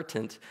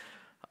important.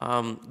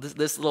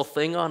 This little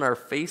thing on our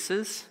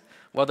faces,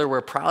 whether we're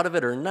proud of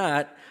it or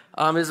not,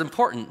 is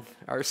important.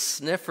 Our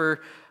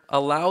sniffer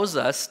allows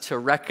us to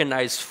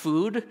recognize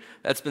food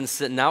that's been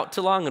sitting out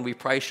too long and we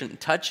probably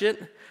shouldn't touch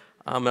it. It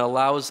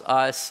allows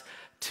us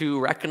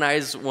to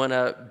recognize when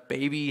a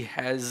baby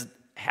has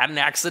had an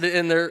accident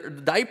in their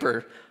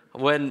diaper.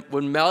 When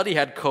Melody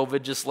had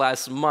COVID just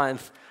last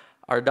month,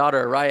 our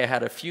daughter Araya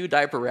had a few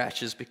diaper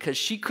rashes because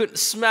she couldn't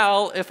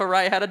smell if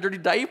Araya had a dirty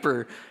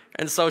diaper.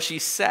 And so she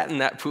sat in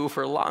that poo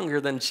for longer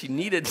than she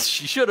needed.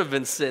 She should have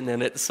been sitting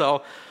in it.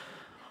 So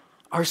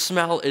our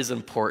smell is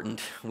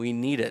important. We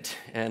need it.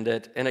 And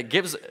it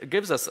gives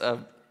us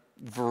a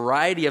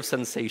variety of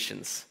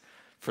sensations.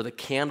 For the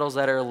candles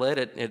that are lit,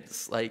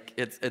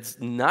 it's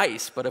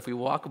nice, but if we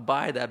walk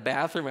by that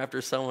bathroom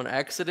after someone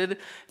exited,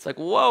 it's like,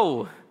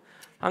 whoa,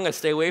 I'm going to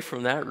stay away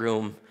from that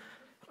room.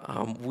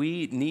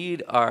 We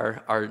need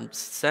our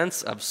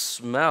sense of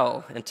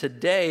smell, and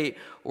today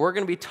we're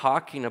going to be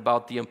talking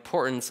about the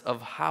importance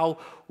of how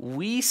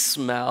we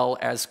smell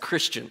as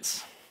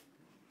Christians.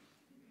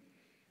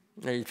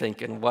 Now you're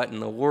thinking, what in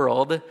the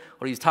world? What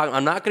are you talking about?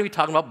 I'm not going to be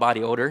talking about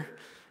body odor.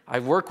 I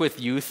work with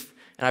youth.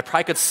 And I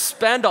probably could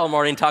spend all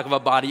morning talking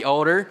about body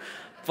odor,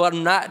 but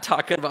I'm not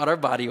talking about our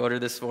body odor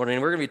this morning.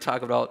 We're going to be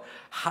talking about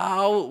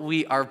how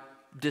we are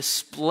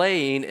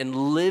displaying and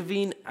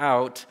living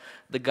out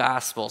the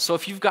gospel. So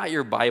if you've got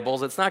your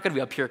Bibles, it's not going to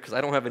be up here because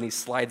I don't have any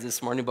slides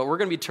this morning, but we're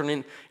going to be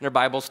turning in our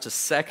Bibles to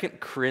 2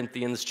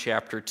 Corinthians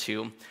chapter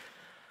 2.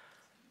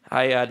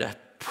 I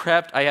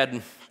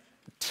had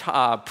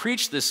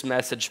preached this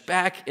message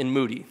back in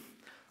Moody,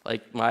 I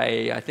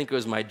think it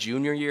was my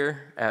junior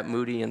year at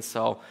Moody,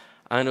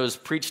 and it was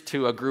preached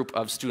to a group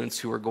of students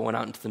who were going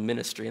out into the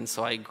ministry. And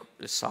so I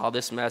saw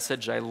this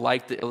message. I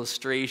liked the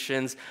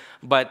illustrations,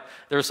 but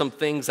there were some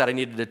things that I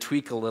needed to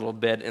tweak a little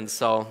bit. And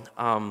so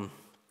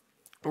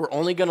we're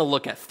only going to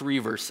look at 3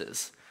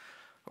 verses.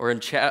 We're in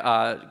 2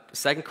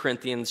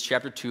 Corinthians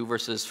chapter 2,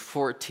 verses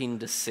 14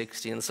 to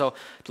 16. And so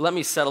let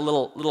me set a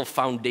little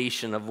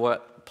foundation of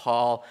what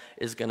Paul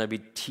is going to be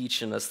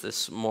teaching us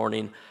this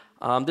morning.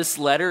 This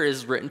letter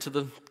is written to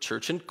the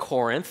church in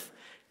Corinth.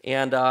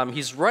 And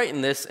he's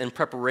writing this in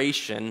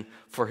preparation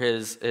for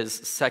his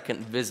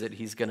second visit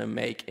he's going to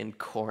make in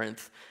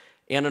Corinth.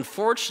 And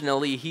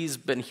unfortunately, he's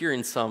been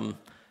hearing some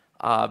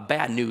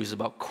bad news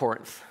about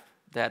Corinth,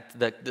 that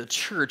the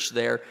church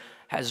there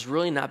has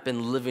really not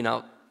been living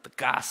out the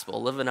gospel,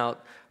 living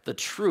out the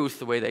truth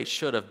the way they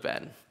should have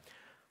been.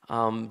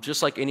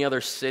 Just like any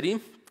other city,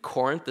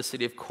 Corinth, the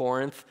city of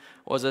Corinth,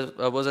 was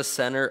a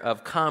center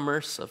of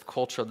commerce, of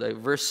cultural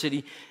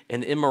diversity,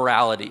 and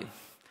immorality.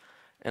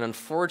 And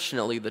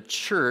unfortunately, the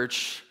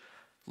church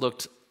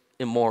looked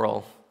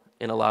immoral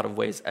in a lot of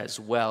ways as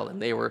well,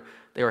 and they were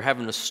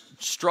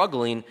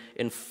struggling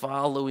in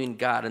following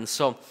God. And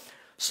so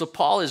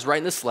Paul is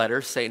writing this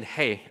letter saying,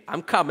 hey,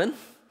 I'm coming.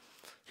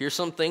 Here's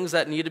some things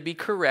that need to be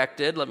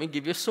corrected. Let me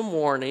give you some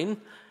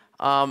warning,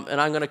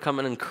 and I'm going to come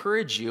and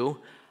encourage you.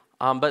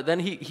 But then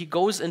he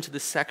goes into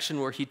this section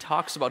where he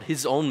talks about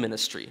his own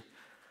ministry,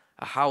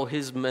 how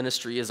his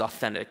ministry is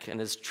authentic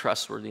and is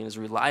trustworthy and is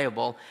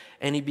reliable.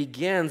 And he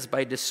begins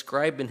by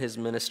describing his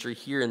ministry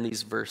here in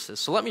these verses.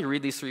 So let me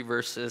read these 3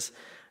 verses,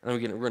 and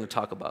then we're going to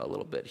talk about it a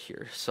little bit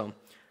here. So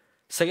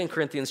 2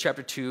 Corinthians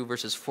chapter 2,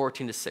 verses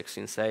 14 to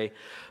 16 say,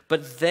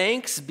 "But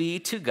thanks be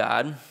to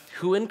God,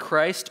 who in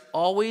Christ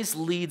always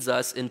leads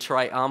us in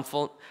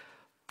triumphal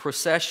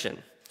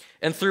procession,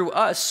 and through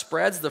us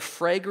spreads the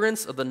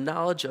fragrance of the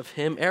knowledge of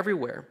him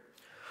everywhere.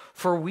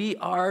 For we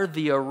are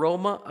the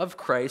aroma of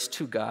Christ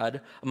to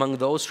God among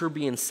those who are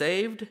being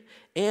saved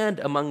and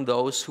among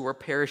those who are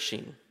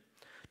perishing.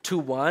 To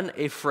one,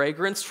 a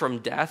fragrance from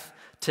death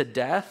to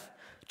death,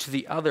 to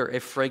the other, a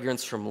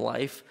fragrance from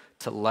life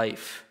to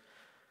life.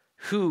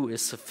 Who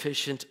is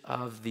sufficient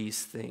of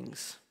these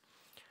things?"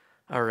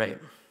 All right.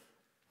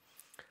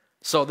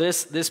 So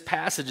this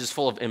passage is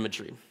full of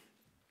imagery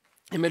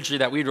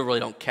that we really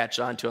don't catch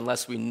on to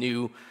unless we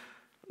knew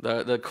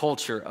the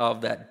culture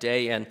of that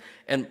day.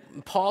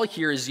 And Paul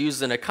here is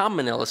using a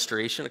common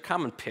illustration, a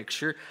common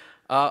picture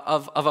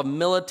of a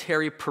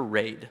military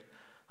parade.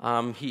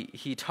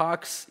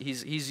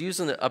 He's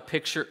using a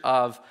picture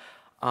of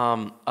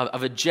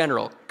a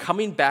general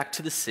coming back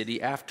to the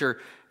city after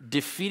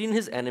defeating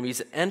his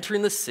enemies,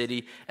 entering the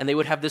city, and they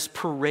would have this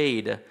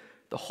parade.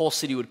 The whole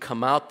city would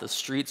come out. The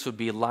streets would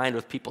be lined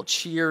with people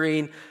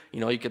cheering.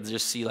 You could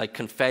just see like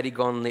confetti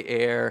going in the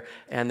air,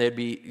 and they'd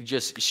be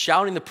just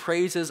shouting the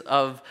praises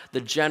of the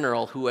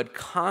general who had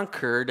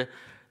conquered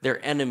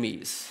their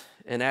enemies.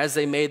 And as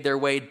they made their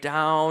way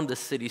down the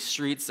city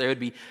streets, there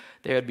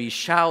would be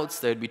shouts,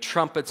 there would be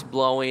trumpets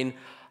blowing,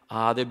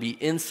 there'd be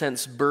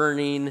incense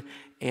burning,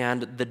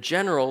 and the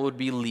general would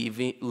be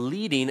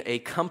leading a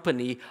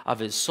company of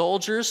his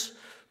soldiers,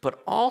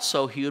 but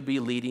also he would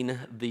be leading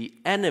the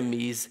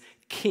enemy's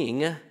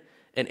king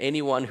and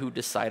anyone who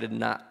decided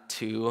not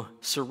to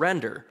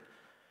surrender.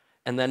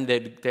 And then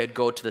they'd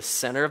go to the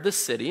center of the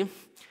city,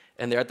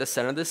 and there at the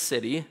center of the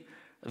city,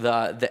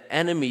 the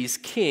enemy's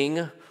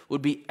king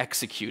would be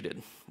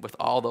executed with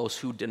all those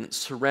who didn't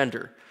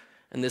surrender.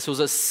 And this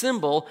was a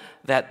symbol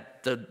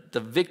that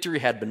the victory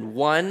had been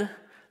won.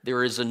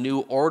 There is a new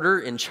order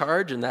in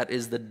charge, and that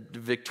is the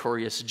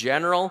victorious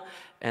general,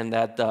 and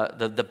that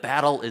the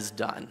battle is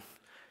done.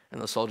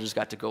 And the soldiers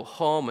got to go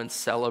home and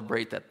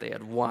celebrate that they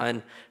had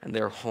won and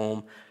they're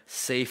home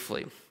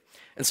safely.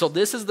 And so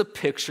this is the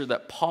picture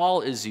that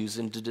Paul is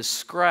using to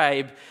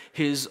describe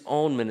his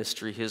own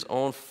ministry, his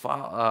own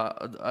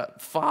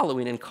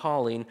following and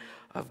calling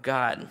of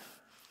God.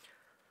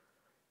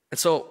 And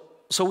so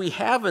we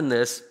have in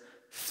this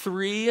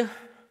 3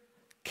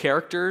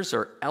 characters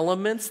or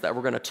elements that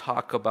we're going to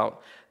talk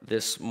about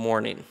this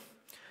morning.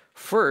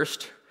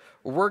 First,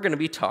 we're going to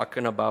be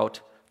talking about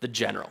the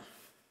general.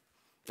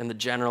 And the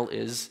general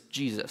is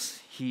Jesus.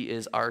 He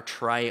is our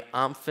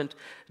triumphant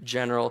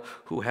general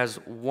who has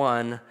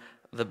won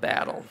the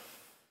battle.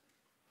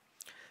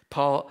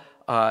 Paul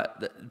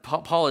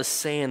is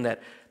saying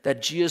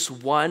that Jesus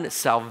won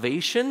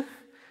salvation,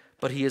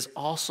 but he is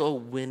also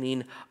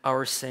winning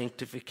our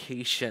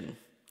sanctification.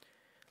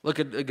 Look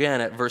again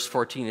at verse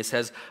 14. It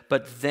says,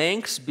 "But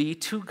thanks be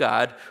to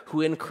God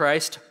who in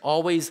Christ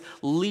always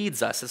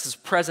leads us," this is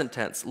present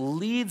tense,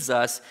 leads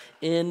us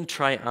in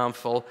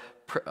triumphal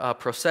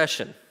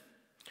procession.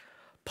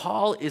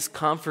 Paul is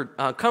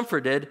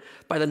comforted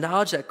by the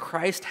knowledge that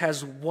Christ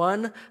has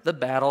won the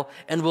battle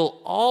and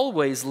will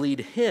always lead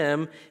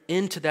him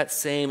into that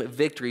same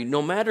victory,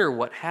 no matter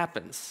what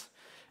happens.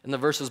 In the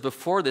verses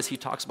before this, he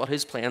talks about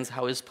his plans,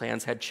 how his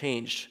plans had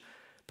changed.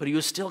 But he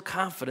was still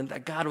confident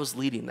that God was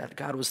leading, that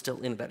God was still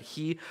in it, that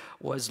he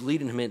was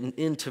leading him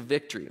into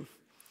victory. And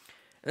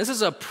this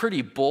is a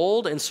pretty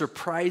bold and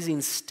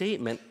surprising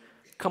statement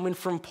coming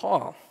from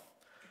Paul,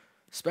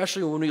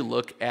 especially when we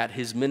look at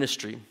his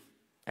ministry,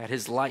 at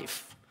his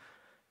life,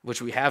 which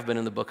we have been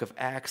in the book of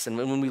Acts. And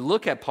when we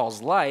look at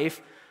Paul's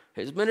life,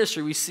 his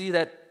ministry, we see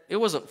that it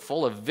wasn't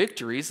full of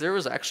victories. There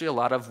was actually a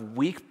lot of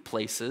weak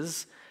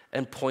places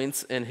and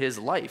points in his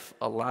life,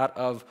 a lot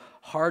of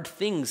hard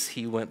things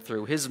he went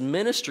through. His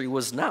ministry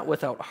was not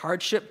without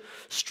hardship,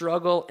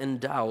 struggle, and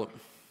doubt.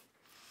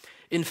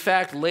 In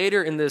fact,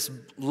 later in this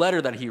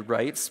letter that he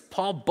writes,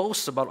 Paul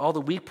boasts about all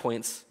the weak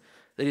points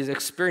that he's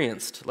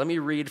experienced. Let me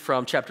read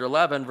from chapter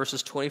 11,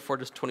 verses 24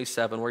 to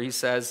 27, where he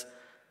says,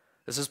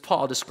 this is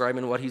Paul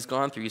describing what he's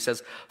gone through. He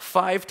says,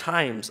 5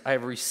 times I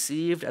have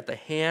received at the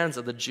hands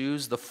of the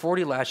Jews the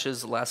 40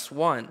 lashes less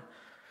one.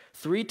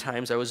 3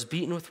 times I was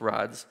beaten with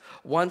rods.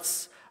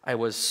 Once I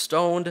was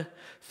stoned.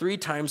 3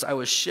 times I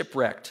was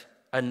shipwrecked.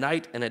 A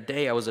night and a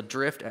day I was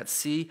adrift at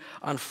sea,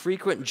 on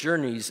frequent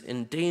journeys,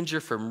 in danger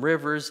from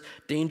rivers,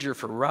 danger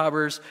from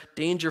robbers,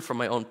 danger from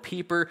my own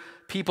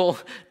people,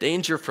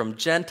 danger from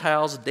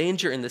Gentiles,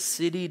 danger in the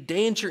city,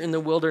 danger in the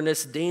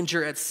wilderness,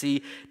 danger at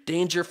sea,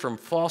 danger from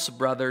false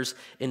brothers,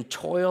 in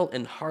toil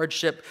and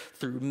hardship,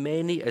 through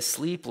many a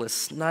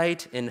sleepless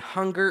night, in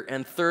hunger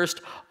and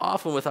thirst,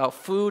 often without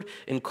food,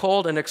 in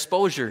cold and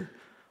exposure.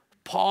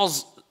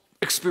 Paul's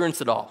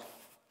experienced it all.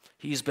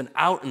 He's been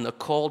out in the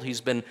cold.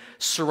 He's been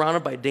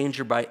surrounded by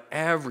danger by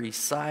every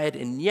side.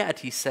 And yet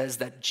he says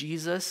that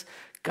Jesus,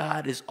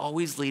 God, is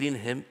always leading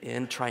him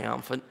in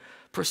triumphant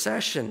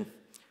procession.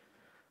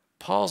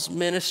 Paul's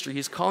ministry,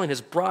 his calling, has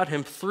brought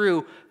him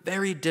through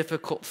very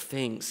difficult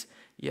things.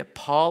 Yet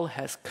Paul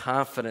has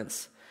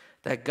confidence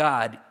that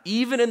God,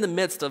 even in the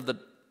midst of the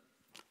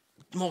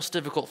most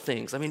difficult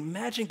things, I mean,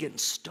 imagine getting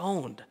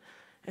stoned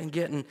and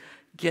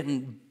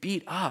getting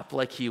beat up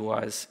like he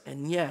was.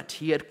 And yet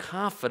he had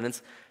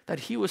confidence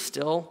that he was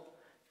still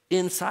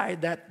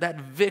inside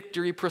that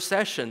victory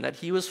procession, that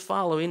he was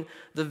following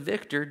the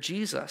victor,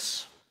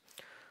 Jesus.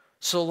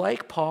 So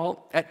like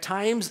Paul, at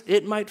times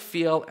it might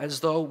feel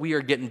as though we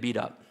are getting beat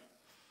up,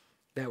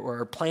 that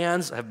our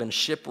plans have been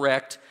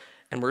shipwrecked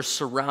and we're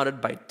surrounded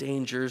by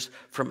dangers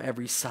from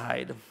every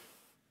side.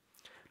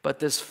 But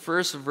this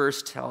first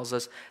verse tells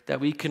us that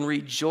we can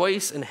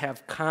rejoice and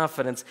have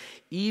confidence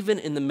even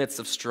in the midst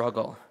of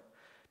struggle,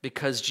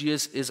 because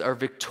Jesus is our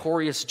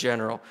victorious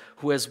general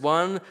who has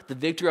won the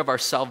victory of our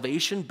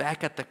salvation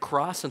back at the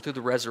cross and through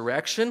the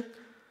resurrection.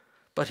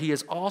 But he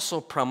has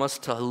also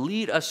promised to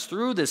lead us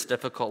through this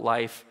difficult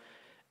life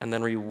and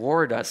then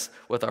reward us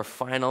with our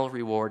final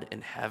reward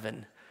in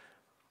heaven.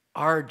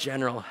 Our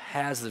general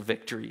has the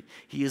victory.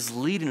 He is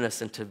leading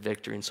us into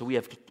victory, and so we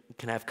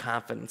can have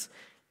confidence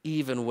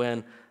even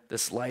when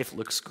this life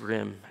looks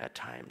grim at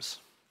times.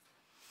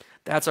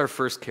 That's our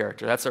first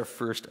character. That's our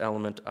first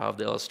element of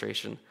the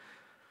illustration.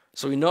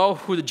 So we know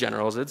who the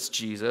general is. It's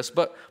Jesus.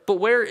 But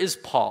where is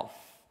Paul?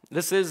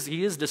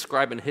 He is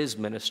describing his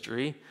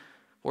ministry.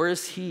 Where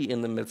is he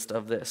in the midst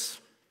of this?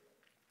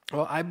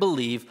 Well, I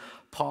believe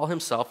Paul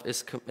himself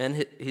is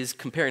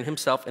comparing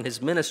himself and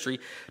his ministry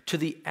to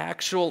the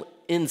actual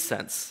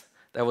incense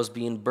that was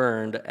being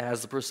burned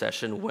as the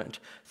procession went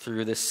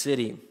through the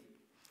city.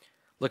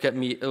 Look at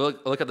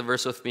the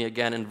verse with me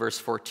again in verse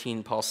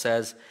 14. Paul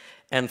says,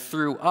 "And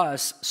through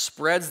us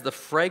spreads the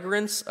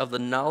fragrance of the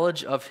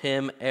knowledge of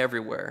him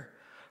everywhere,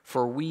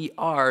 for we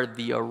are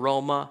the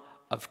aroma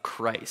of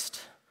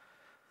Christ."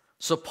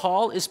 So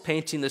Paul is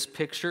painting this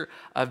picture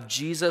of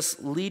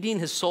Jesus leading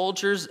his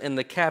soldiers and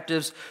the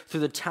captives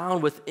through the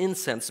town with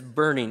incense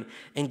burning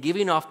and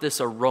giving off this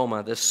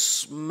aroma, this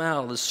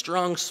smell, this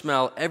strong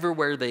smell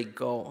everywhere they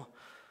go.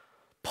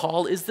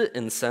 Paul is the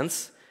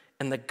incense,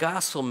 and the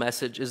gospel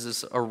message is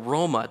this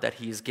aroma that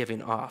he is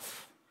giving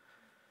off.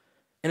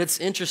 And it's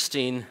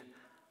interesting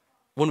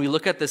when we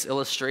look at this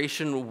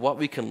illustration what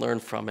we can learn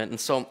from it. And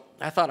so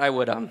I thought I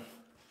would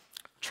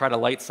try to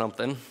light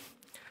something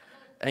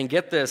and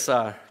get this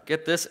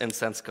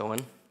incense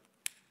going.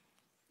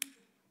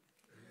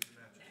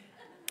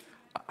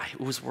 It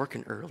was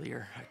working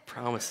earlier, I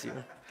promise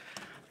you.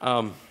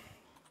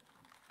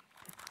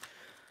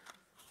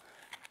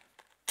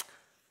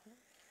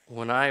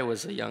 When I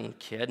was a young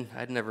kid,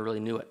 I never really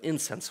knew what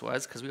incense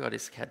was because we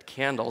always had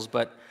candles,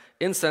 but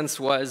incense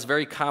was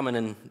very common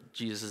in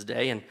Jesus'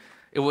 day, and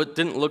it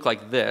didn't look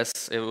like this.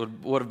 It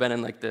would have been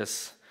in like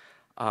this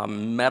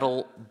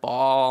metal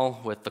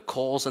ball with the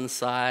coals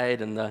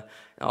inside and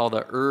all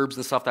the herbs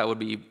and stuff that would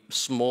be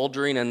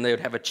smoldering, and they would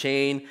have a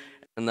chain,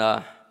 and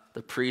the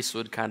priest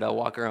would kind of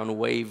walk around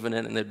waving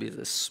it, and there'd be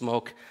this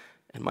smoke,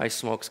 and my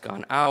smoke's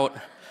gone out.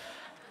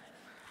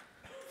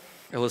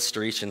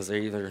 Illustrations,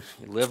 they either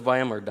live by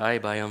them or die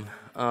by them.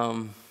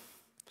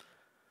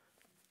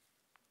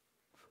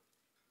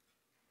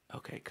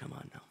 Okay, come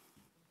on now.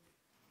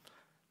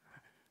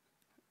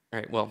 All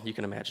right, well, you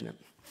can imagine it.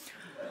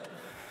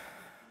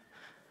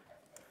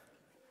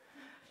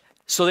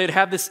 So they'd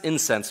have this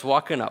incense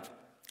walking up.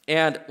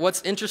 And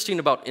what's interesting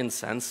about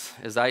incense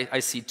is I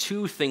see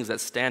two things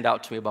that stand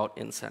out to me about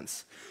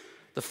incense.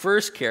 The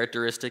first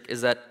characteristic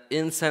is that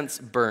incense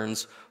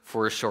burns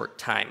for a short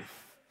time.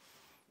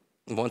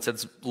 Once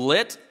it's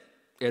lit,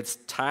 its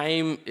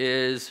time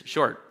is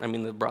short. I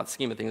mean, the broad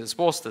scheme of things, it's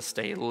supposed to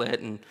stay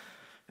lit, and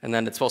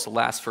then it's supposed to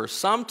last for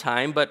some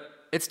time,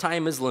 but its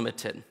time is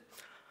limited.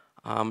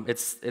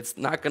 It's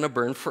not going to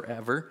burn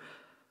forever.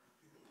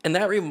 And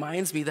that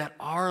reminds me that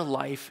our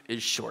life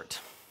is short.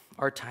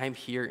 Our time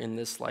here in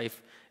this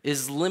life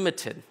is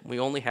limited. We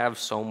only have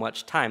so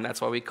much time.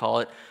 That's why we call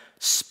it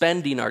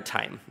spending our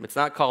time. It's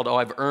not called,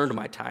 I've earned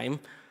my time,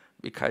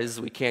 because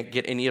we can't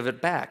get any of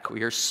it back.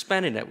 We are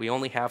spending it. We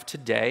only have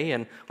today,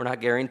 and we're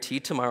not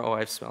guaranteed tomorrow.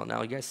 I've smelled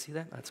now. You guys see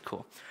that? That's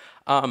cool.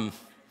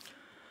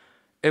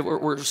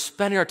 We're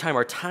spending our time.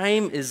 Our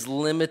time is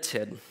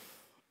limited.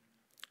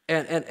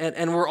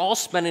 And we're all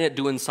spending it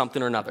doing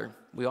something or another.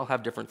 We all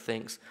have different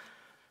things.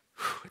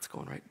 Whew, it's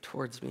going right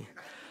towards me.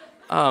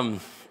 I'm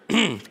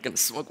going to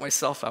smoke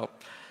myself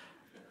out.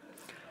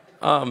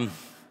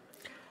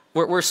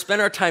 we're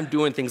spend our time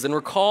doing things, and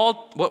we're called,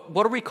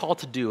 what are we called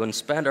to do and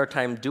spend our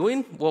time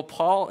doing? Well,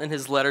 Paul, in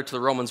his letter to the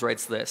Romans,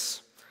 writes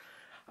this: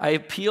 I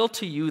appeal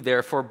to you,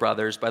 therefore,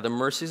 brothers, by the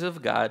mercies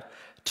of God,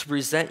 to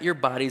present your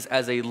bodies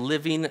as a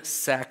living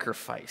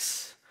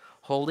sacrifice,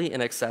 holy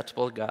and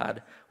acceptable to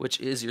God, which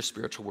is your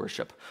spiritual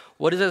worship.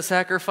 What is a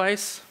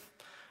sacrifice?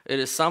 It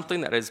is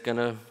something that is going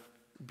to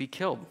be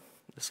killed.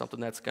 It's something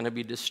that's going to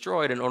be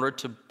destroyed in order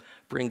to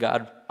bring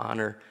God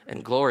honor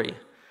and glory.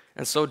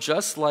 And so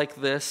just like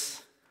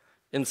this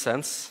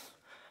incense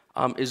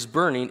is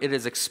burning, it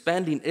is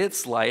expending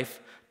its life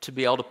to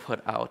be able to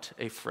put out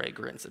a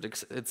fragrance.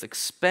 It's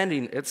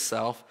expending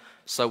itself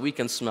so we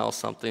can smell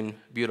something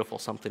beautiful,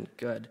 something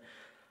good.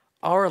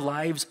 Our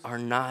lives are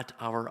not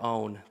our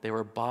own. They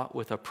were bought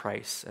with a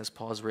price, as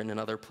Paul has written in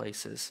other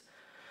places.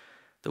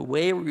 The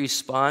way we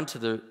respond to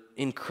the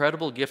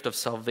incredible gift of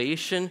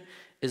salvation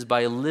is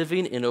by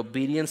living in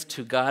obedience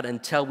to God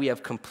until we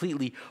have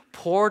completely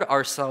poured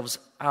ourselves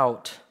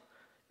out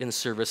in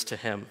service to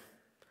Him.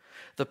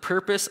 The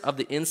purpose of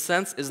the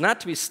incense is not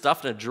to be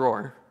stuffed in a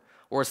drawer,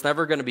 or it's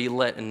never going to be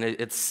lit and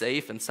it's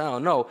safe and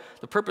sound. No,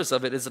 the purpose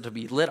of it is to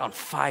be lit on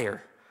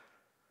fire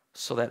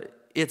so that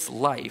its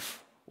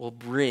life will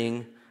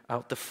bring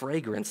out the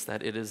fragrance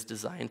that it is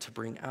designed to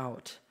bring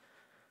out.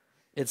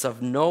 It's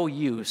of no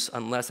use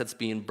unless it's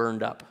being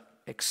burned up,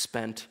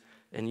 expent,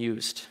 and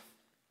used.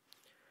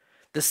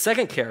 The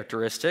second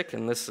characteristic,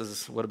 and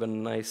this would have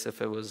been nice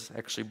if it was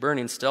actually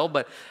burning still,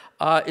 but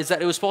is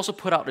that it was supposed to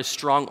put out a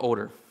strong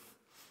odor.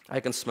 I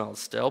can smell it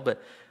still,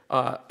 but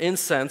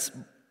incense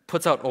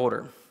puts out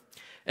odor.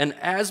 And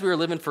as we are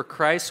living for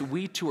Christ,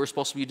 we too are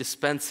supposed to be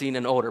dispensing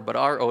an odor, but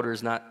our odor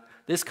is not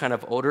this kind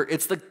of odor.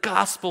 It's the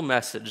gospel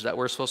message that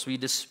we're supposed to be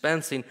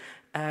dispensing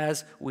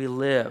as we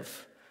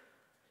live.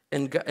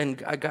 And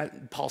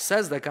Paul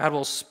says that God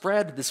will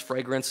spread this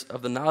fragrance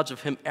of the knowledge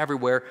of Him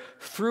everywhere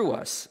through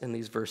us in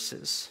these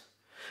verses.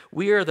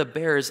 We are the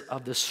bearers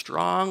of the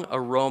strong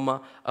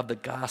aroma of the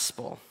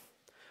gospel.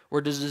 We're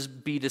to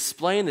be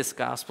displaying this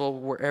gospel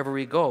wherever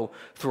we go,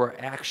 through our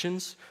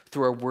actions,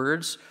 through our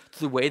words,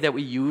 through the way that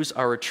we use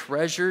our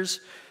treasures,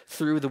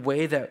 through the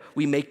way that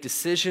we make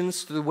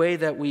decisions, through the way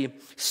that we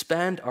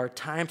spend our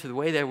time, through the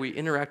way that we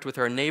interact with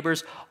our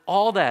neighbors.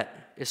 All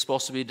that is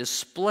supposed to be a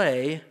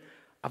display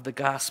of the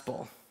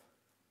gospel.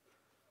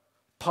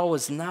 Paul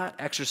was not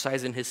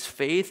exercising his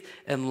faith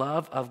and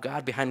love of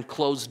God behind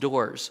closed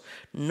doors.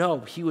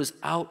 No, he was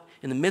out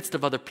in the midst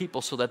of other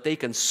people so that they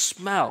can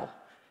smell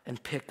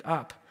and pick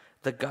up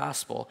the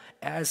gospel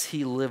as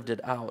he lived it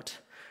out.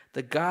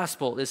 The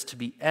gospel is to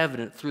be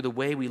evident through the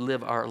way we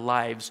live our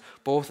lives,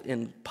 both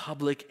in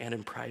public and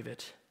in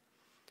private.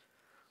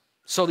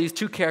 So these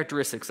two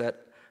characteristics,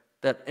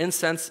 that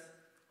incense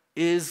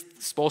is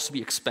supposed to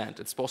be expent,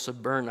 it's supposed to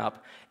burn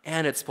up,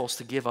 and it's supposed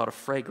to give out a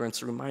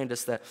fragrance, remind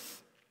us that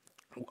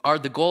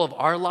the goal of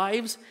our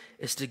lives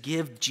is to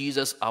give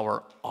Jesus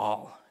our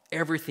all,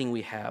 everything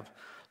we have,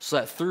 so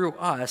that through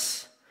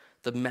us,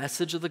 the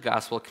message of the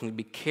gospel can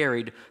be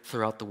carried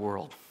throughout the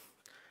world.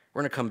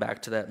 We're going to come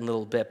back to that in a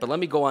little bit, but let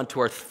me go on to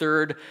our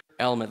third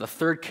element, the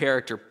third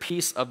character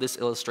piece of this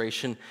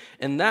illustration,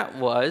 and that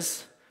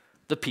was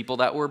the people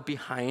that were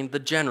behind the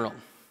general.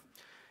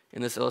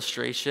 In this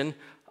illustration,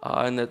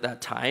 and at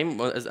that time,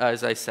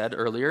 as I said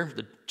earlier,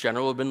 the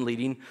general had been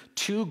leading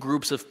two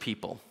groups of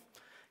people.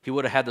 He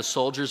would have had the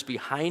soldiers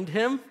behind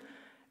him,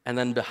 and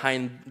then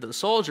behind the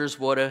soldiers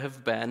would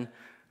have been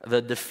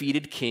the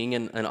defeated king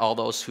and all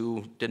those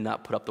who did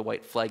not put up the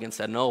white flag and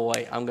said, no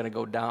way, I'm going to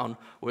go down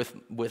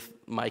with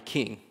my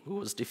king who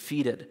was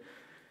defeated.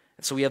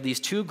 And so we have these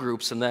two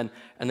groups, and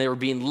they were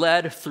being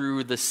led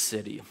through the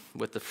city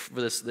with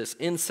this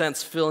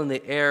incense filling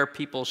the air,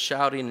 people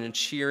shouting and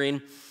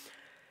cheering.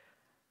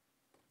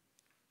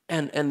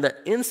 And the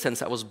incense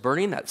that was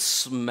burning, that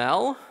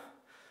smell,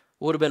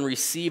 would have been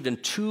received in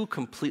two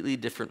completely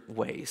different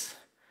ways.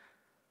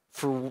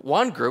 For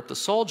one group, the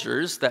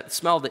soldiers that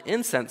smelled the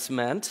incense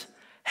meant,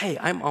 hey,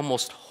 I'm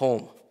almost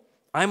home.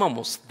 I'm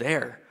almost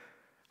there.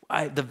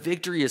 The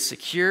victory is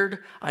secured.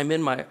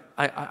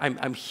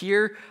 I'm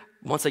here.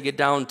 Once I get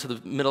down to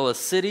the middle of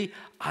the city,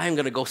 I'm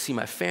going to go see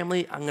my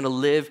family. I'm going to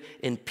live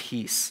in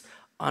peace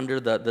under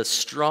the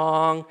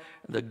strong,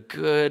 the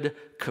good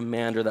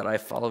commander that I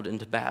followed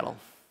into battle.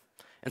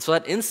 And so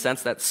that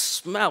incense, that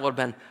smell would have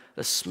been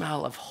the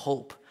smell of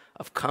hope,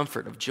 of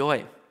comfort, of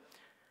joy.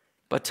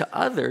 But to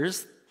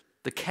others,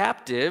 the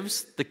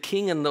captives, the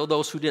king and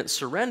those who didn't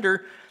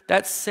surrender,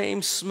 that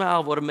same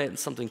smell would have meant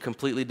something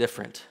completely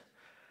different.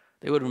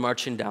 They would have been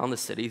marching down the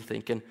city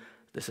thinking,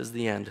 this is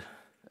the end.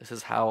 This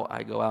is how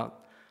I go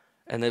out.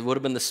 And it would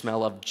have been the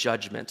smell of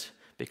judgment,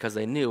 because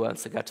they knew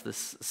once they got to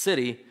this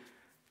city,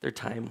 their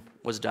time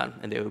was done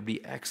and they would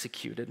be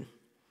executed.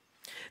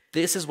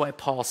 This is why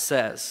Paul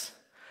says,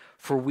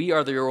 for we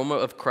are the aroma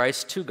of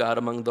Christ to God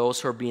among those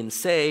who are being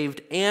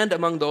saved and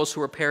among those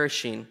who are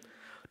perishing.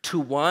 To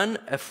one,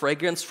 a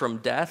fragrance from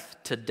death,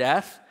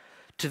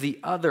 to the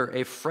other,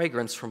 a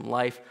fragrance from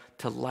life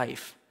to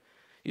life.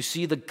 You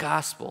see, the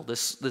gospel,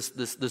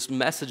 this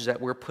message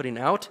that we're putting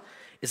out,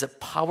 is a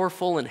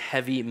powerful and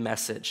heavy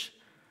message.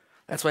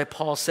 That's why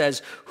Paul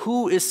says,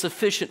 who is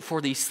sufficient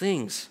for these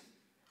things?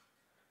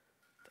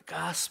 The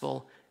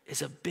gospel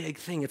is a big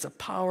thing. It's a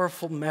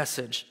powerful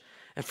message.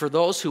 And for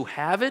those who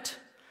have it,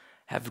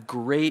 have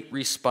great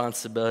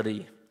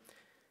responsibility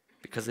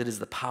because it is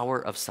the power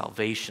of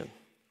salvation.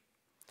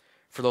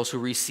 For those who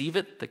receive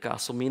it, the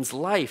gospel means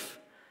life.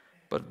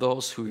 But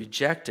those who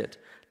reject it,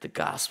 the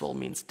gospel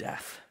means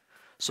death.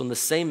 So in the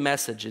same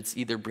message, it's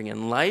either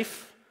bringing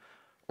life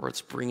or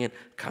it's bringing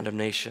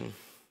condemnation.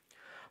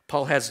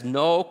 Paul has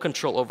no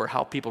control over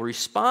how people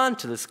respond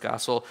to this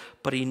gospel,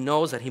 but he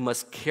knows that he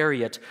must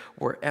carry it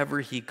wherever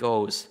he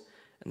goes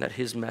and that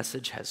his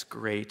message has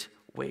great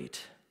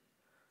weight.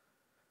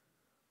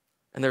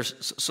 And there's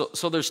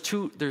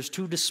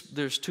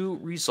two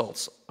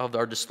results of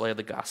our display of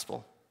the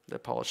gospel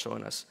that Paul is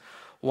showing us.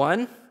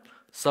 One,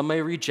 some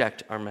may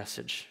reject our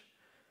message.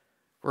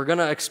 We're going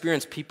to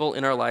experience people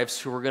in our lives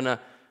who are going to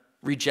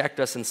reject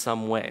us in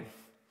some way.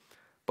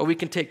 But we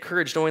can take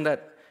courage knowing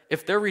that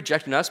if they're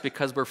rejecting us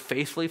because we're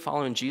faithfully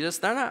following Jesus,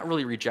 they're not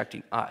really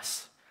rejecting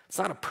us. It's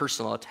not a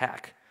personal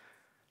attack.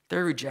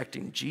 They're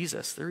rejecting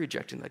Jesus. They're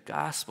rejecting the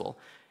gospel.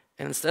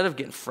 And instead of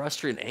getting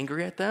frustrated and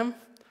angry at them,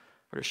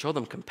 we're to show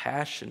them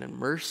compassion and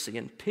mercy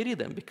and pity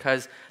them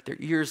because their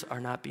ears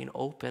are not being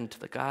opened to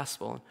the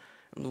gospel.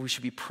 And we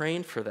should be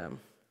praying for them.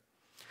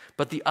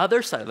 But the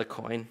other side of the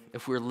coin,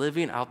 if we're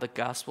living out the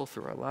gospel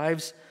through our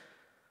lives,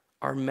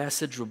 our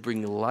message will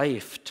bring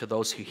life to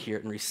those who hear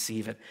it and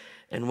receive it.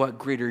 And what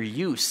greater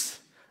use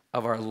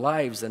of our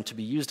lives than to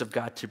be used of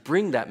God to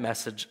bring that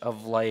message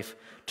of life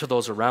to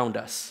those around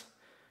us.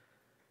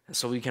 And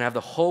so we can have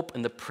the hope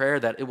and the prayer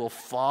that it will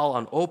fall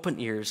on open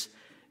ears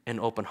and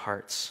open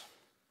hearts.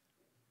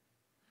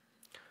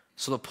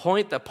 So the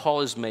point that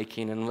Paul is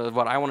making, and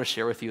what I want to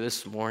share with you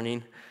this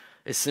morning,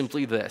 is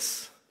simply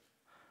this.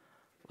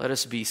 Let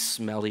us be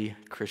smelly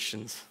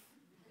Christians.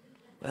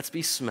 Let's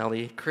be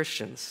smelly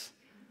Christians.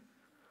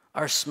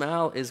 Our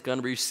smell is going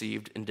to be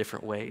received in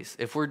different ways.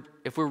 If we're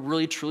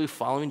really truly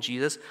following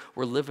Jesus,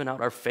 we're living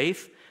out our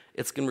faith,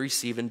 it's going to be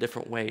received in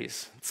different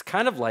ways. It's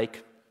kind of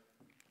like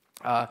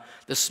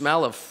the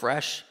smell of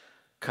fresh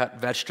cut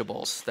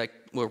vegetables that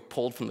were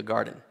pulled from the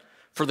garden.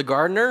 For the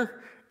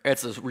gardener,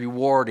 it's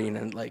rewarding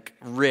and like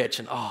rich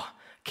and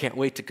can't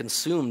wait to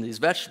consume these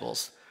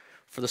vegetables.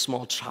 For the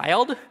small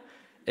child,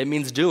 it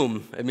means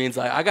doom. It means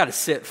I got to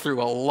sit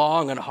through a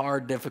long and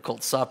hard,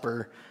 difficult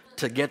supper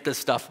to get this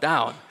stuff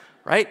down,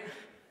 right?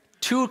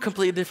 Two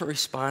completely different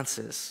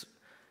responses.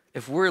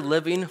 If we're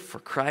living for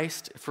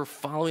Christ, if we're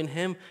following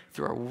him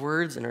through our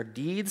words and our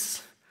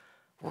deeds,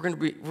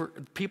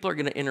 people are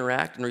going to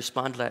interact and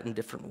respond to that in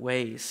different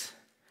ways.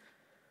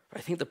 I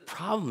think the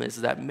problem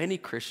is that many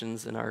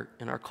Christians in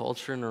our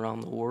culture and around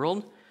the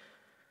world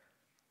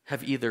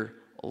have either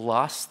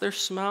lost their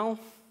smell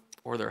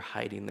or they're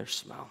hiding their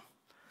smell.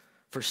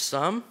 For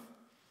some,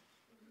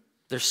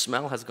 their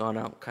smell has gone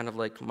out, kind of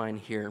like mine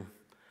here.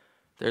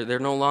 They're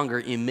no longer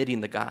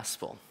emitting the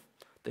gospel.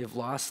 They've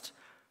lost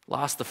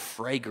the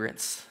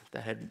fragrance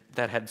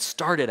that had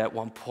started at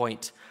one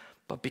point,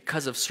 but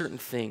because of certain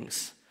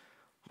things,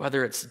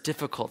 whether it's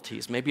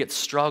difficulties, maybe it's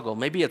struggle,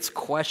 maybe it's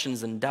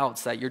questions and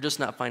doubts that you're just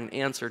not finding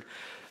answered,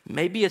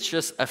 maybe it's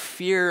just a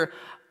fear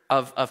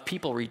of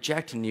people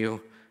rejecting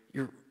you,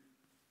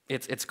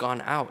 it's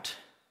gone out.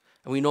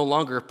 And we no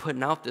longer are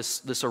putting out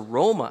this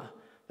aroma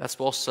that's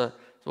supposed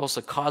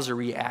to cause a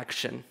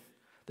reaction.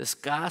 This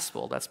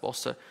gospel that's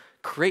supposed to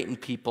create in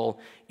people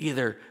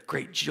either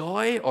great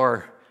joy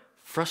or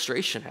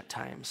frustration at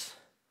times.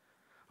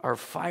 Our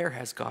fire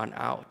has gone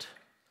out.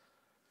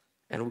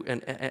 And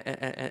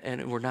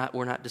we're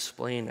not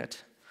displaying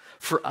it.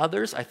 For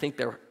others, I think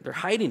they're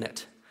hiding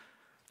it.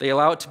 They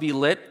allow it to be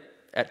lit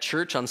at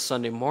church on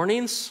Sunday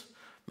mornings,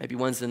 maybe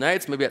Wednesday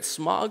nights, maybe at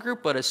small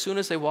group, but as soon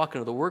as they walk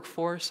into the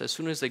workforce, as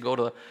soon as they go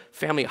to a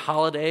family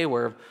holiday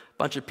where a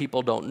bunch of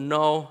people don't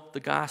know the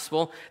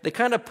gospel, they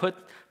kind of put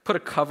a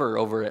cover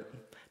over it.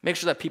 Make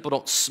sure that people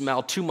don't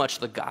smell too much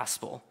of the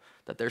gospel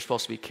that they're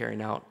supposed to be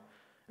carrying out.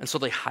 And so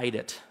they hide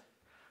it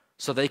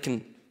so they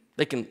can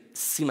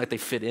seem like they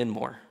fit in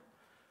more.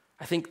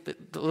 I think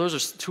that those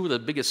are two of the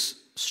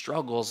biggest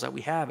struggles that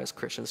we have as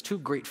Christians, two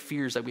great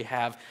fears that we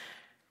have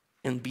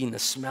in being a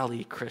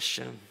smelly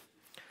Christian.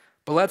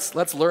 But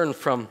let's learn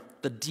from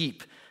the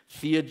deep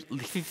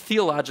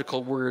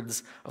theological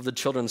words of the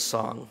children's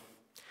song.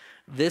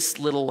 This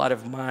little light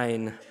of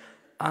mine,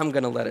 I'm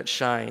going to let it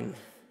shine.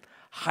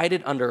 Hide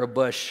it under a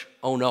bush,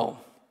 oh no,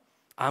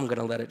 I'm going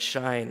to let it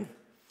shine.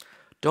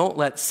 Don't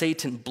let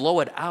Satan blow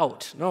it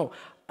out. No,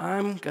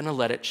 I'm going to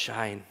let it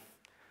shine.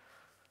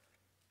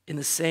 In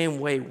the same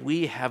way,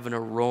 we have an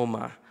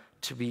aroma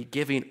to be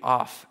giving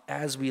off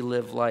as we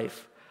live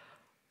life.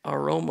 Our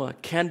aroma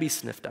can be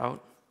sniffed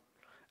out.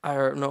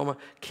 Our aroma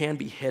can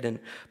be hidden.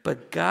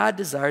 But God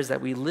desires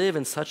that we live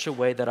in such a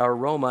way that our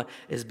aroma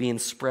is being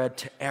spread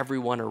to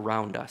everyone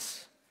around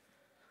us.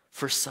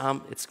 For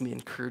some, it's going to be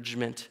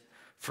encouragement.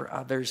 For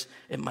others,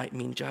 it might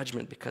mean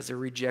judgment because they're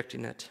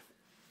rejecting it.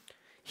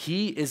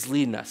 He is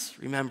leading us.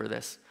 Remember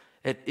this.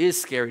 It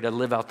is scary to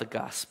live out the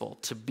gospel,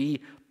 to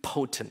be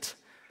potent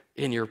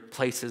in your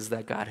places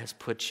that God has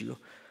put you.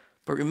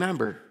 But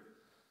remember,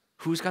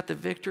 who's got the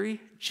victory?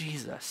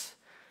 Jesus.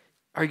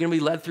 Are you going to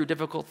be led through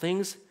difficult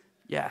things?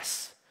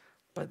 Yes.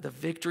 But the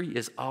victory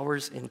is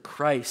ours in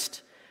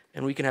Christ,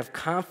 and we can have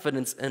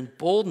confidence and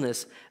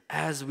boldness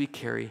as we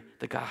carry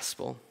the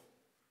gospel.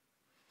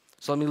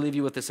 So let me leave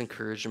you with this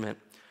encouragement.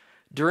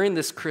 During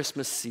this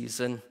Christmas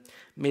season,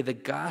 may the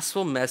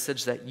gospel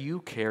message that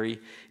you carry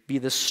be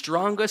the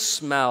strongest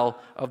smell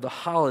of the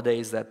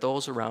holidays that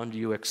those around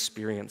you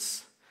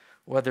experience,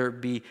 whether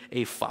it be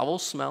a foul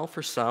smell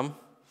for some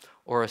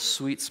or a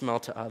sweet smell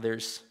to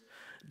others,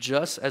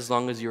 just as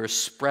long as you are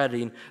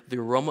spreading the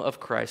aroma of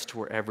Christ to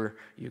wherever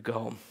you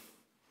go.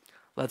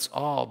 Let's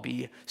all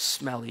be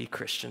smelly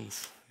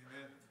Christians.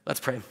 Amen.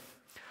 Let's pray.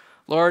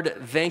 Lord,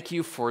 thank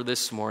you for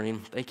this morning.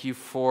 Thank you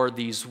for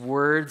these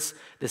words,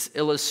 this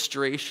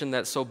illustration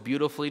that so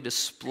beautifully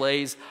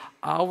displays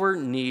our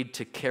need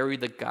to carry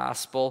the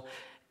gospel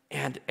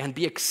and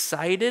be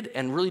excited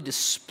and really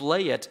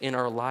display it in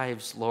our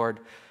lives, Lord.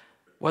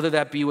 Whether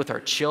that be with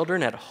our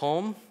children at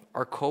home,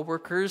 our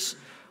coworkers,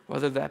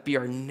 whether that be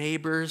our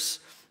neighbors,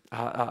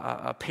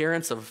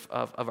 parents of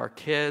our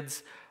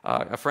kids,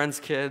 friends'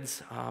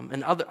 kids,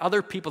 and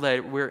other people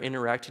that we're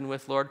interacting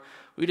with, Lord,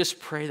 we just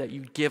pray that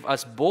you give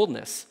us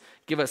boldness,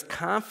 give us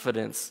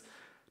confidence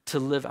to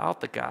live out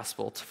the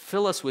gospel, to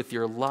fill us with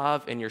your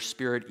love and your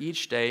spirit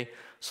each day,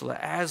 so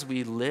that as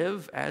we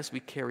live, as we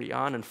carry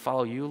on and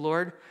follow you,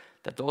 Lord,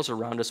 that those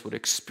around us would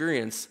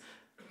experience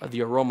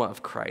the aroma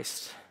of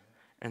Christ,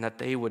 and that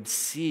they would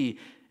see,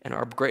 and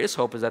our greatest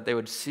hope is that they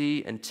would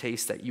see and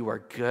taste that you are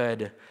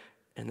good,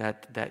 and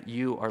that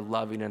you are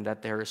loving, and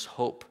that there is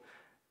hope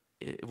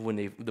when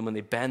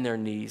they bend their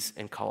knees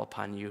and call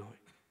upon you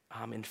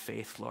in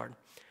faith, Lord.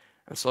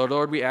 And so,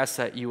 Lord, we ask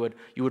that you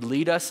would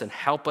lead us and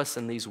help us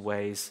in these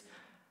ways.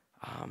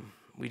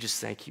 We just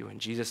thank you. In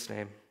Jesus'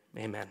 name,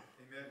 amen.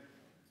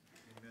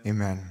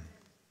 Amen.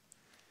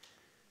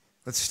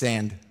 Let's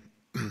stand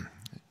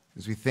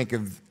as we think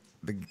of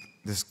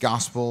this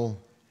gospel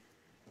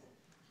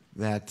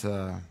that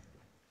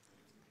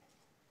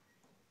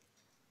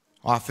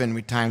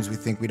often times we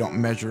think we don't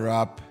measure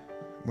up,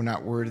 we're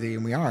not worthy,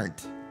 and we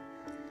aren't.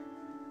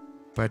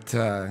 But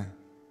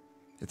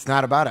it's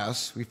not about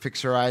us. We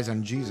fix our eyes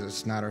on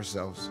Jesus, not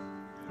ourselves.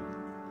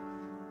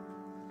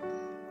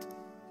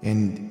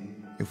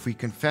 And if we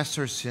confess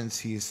our sins,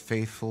 he is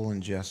faithful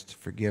and just to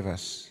forgive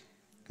us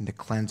and to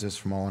cleanse us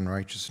from all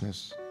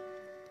unrighteousness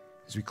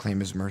as we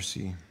claim his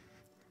mercy.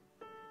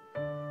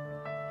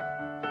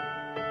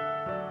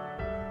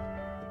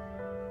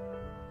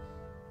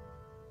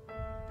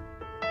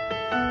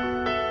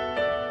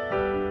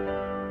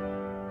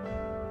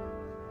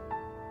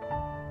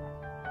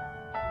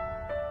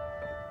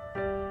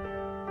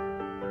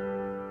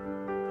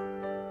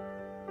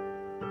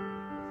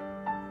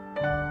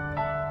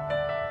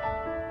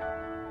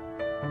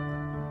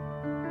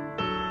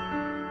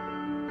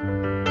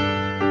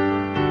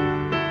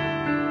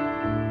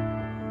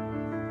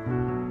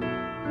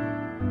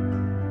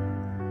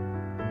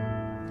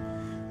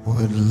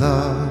 What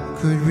love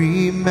could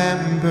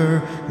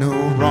remember, no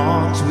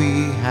wrongs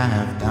we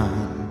have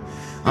done.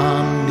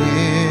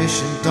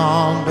 Omniscient,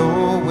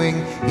 all-knowing,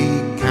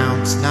 he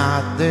counts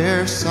not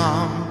their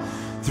sum.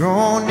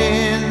 Thrown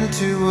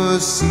into a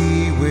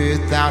sea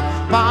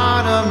without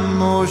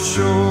bottom or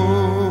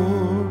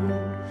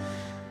shore.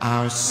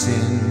 Our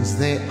sins,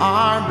 they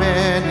are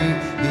many,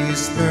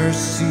 his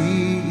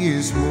mercy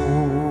is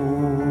more.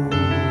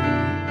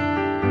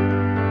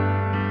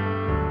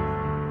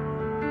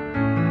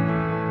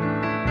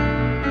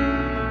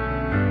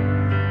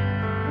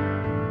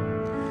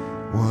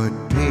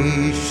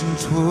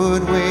 Patience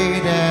would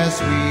wait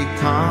as we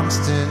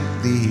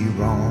constantly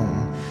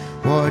roam.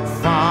 What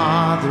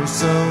father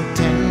so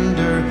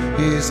tender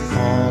is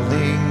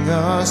calling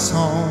us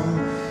home?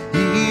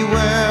 He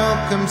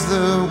welcomes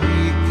the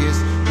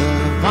weakest,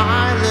 the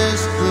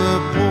vilest, the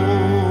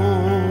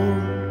poor.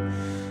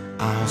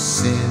 Our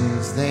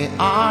sins, they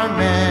are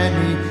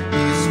many,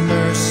 his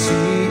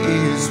mercy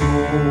is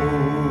more.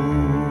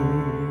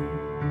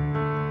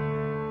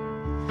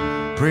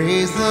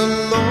 Praise the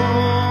Lord.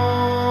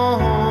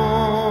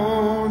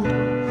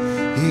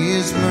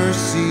 His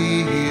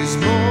mercy is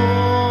more,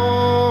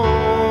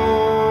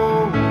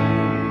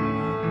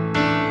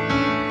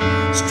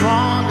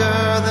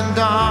 stronger than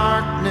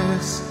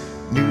darkness,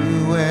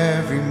 new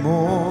every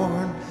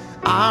morn.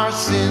 Our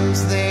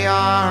sins, they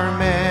are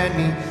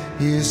many,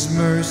 his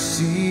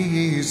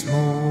mercy is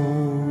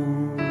more.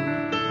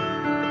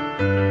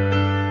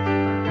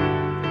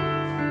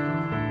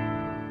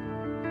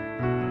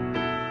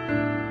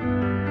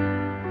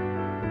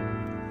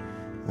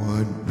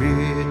 What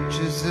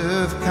riches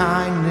of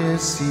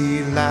kindness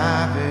he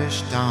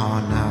lavished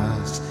on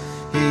us.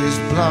 His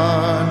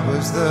blood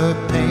was the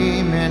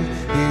payment,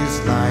 his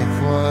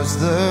life was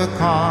the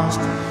cost.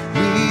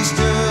 We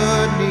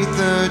stood 'neath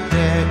the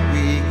debt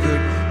we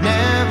could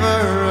never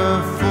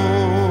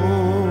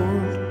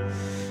afford.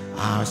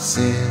 Our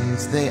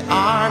sins, they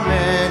are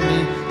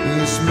many,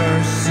 His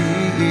mercy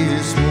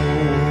is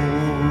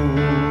more.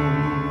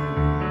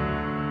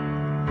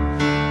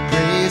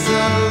 Praise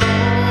the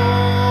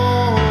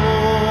Lord,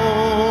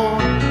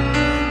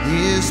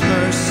 His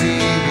mercy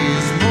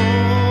is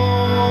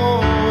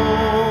more.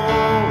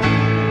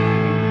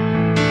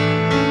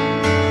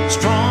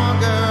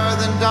 Stronger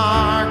than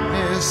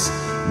darkness,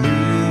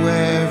 new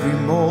every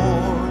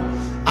morn.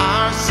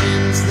 Our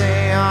sins,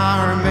 they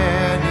are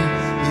many,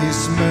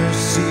 His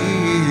mercy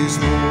is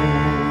more.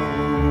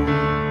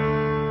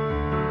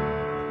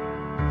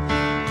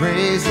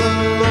 Praise the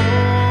Lord,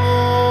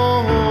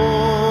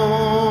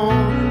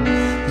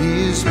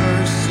 His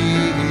mercy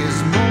is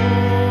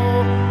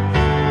more.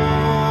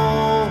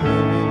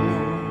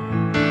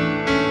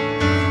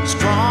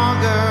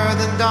 Stronger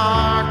than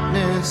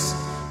darkness,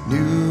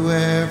 new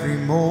every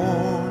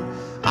morn.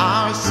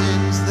 Our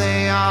sins,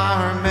 they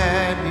are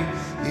many,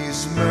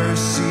 His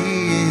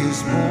mercy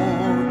is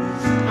more.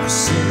 Our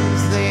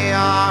sins, they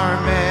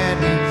are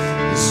many,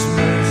 His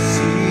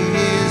mercy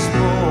is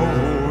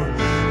more.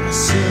 Our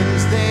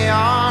sins, they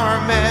are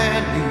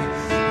many,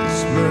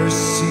 His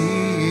mercy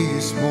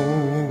is more.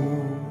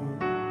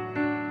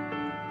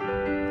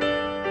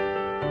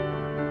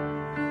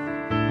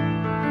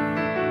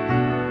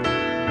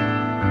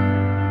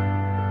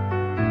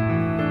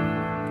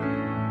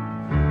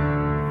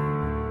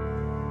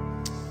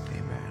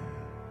 Amen.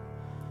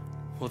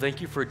 Well,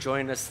 thank you for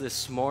joining us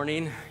this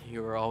morning.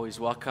 You are always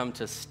welcome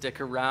to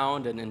stick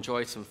around and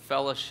enjoy some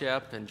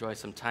fellowship, enjoy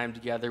some time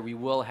together. We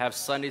will have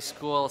Sunday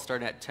school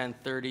starting at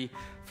 10:30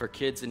 for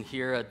kids in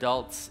here,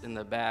 adults in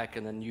the back,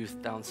 and then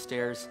youth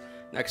downstairs.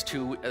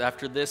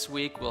 After this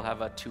week, we'll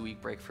have a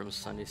 2-week break from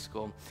Sunday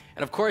school.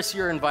 And of course,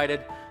 you're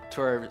invited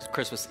to our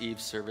Christmas Eve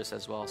service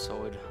as well, so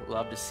we'd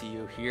love to see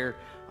you here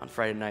on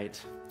Friday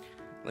night.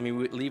 Let me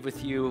leave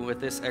with you with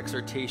this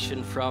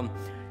exhortation from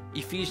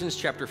Ephesians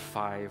chapter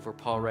 5, where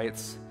Paul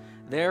writes,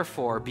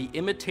 "Therefore, be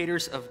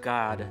imitators of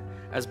God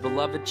as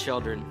beloved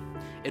children,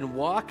 and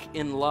walk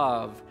in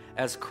love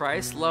as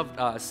Christ loved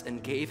us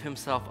and gave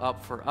himself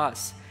up for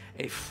us,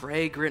 a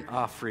fragrant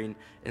offering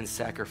and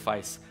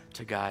sacrifice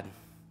to God."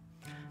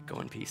 Go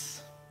in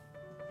peace.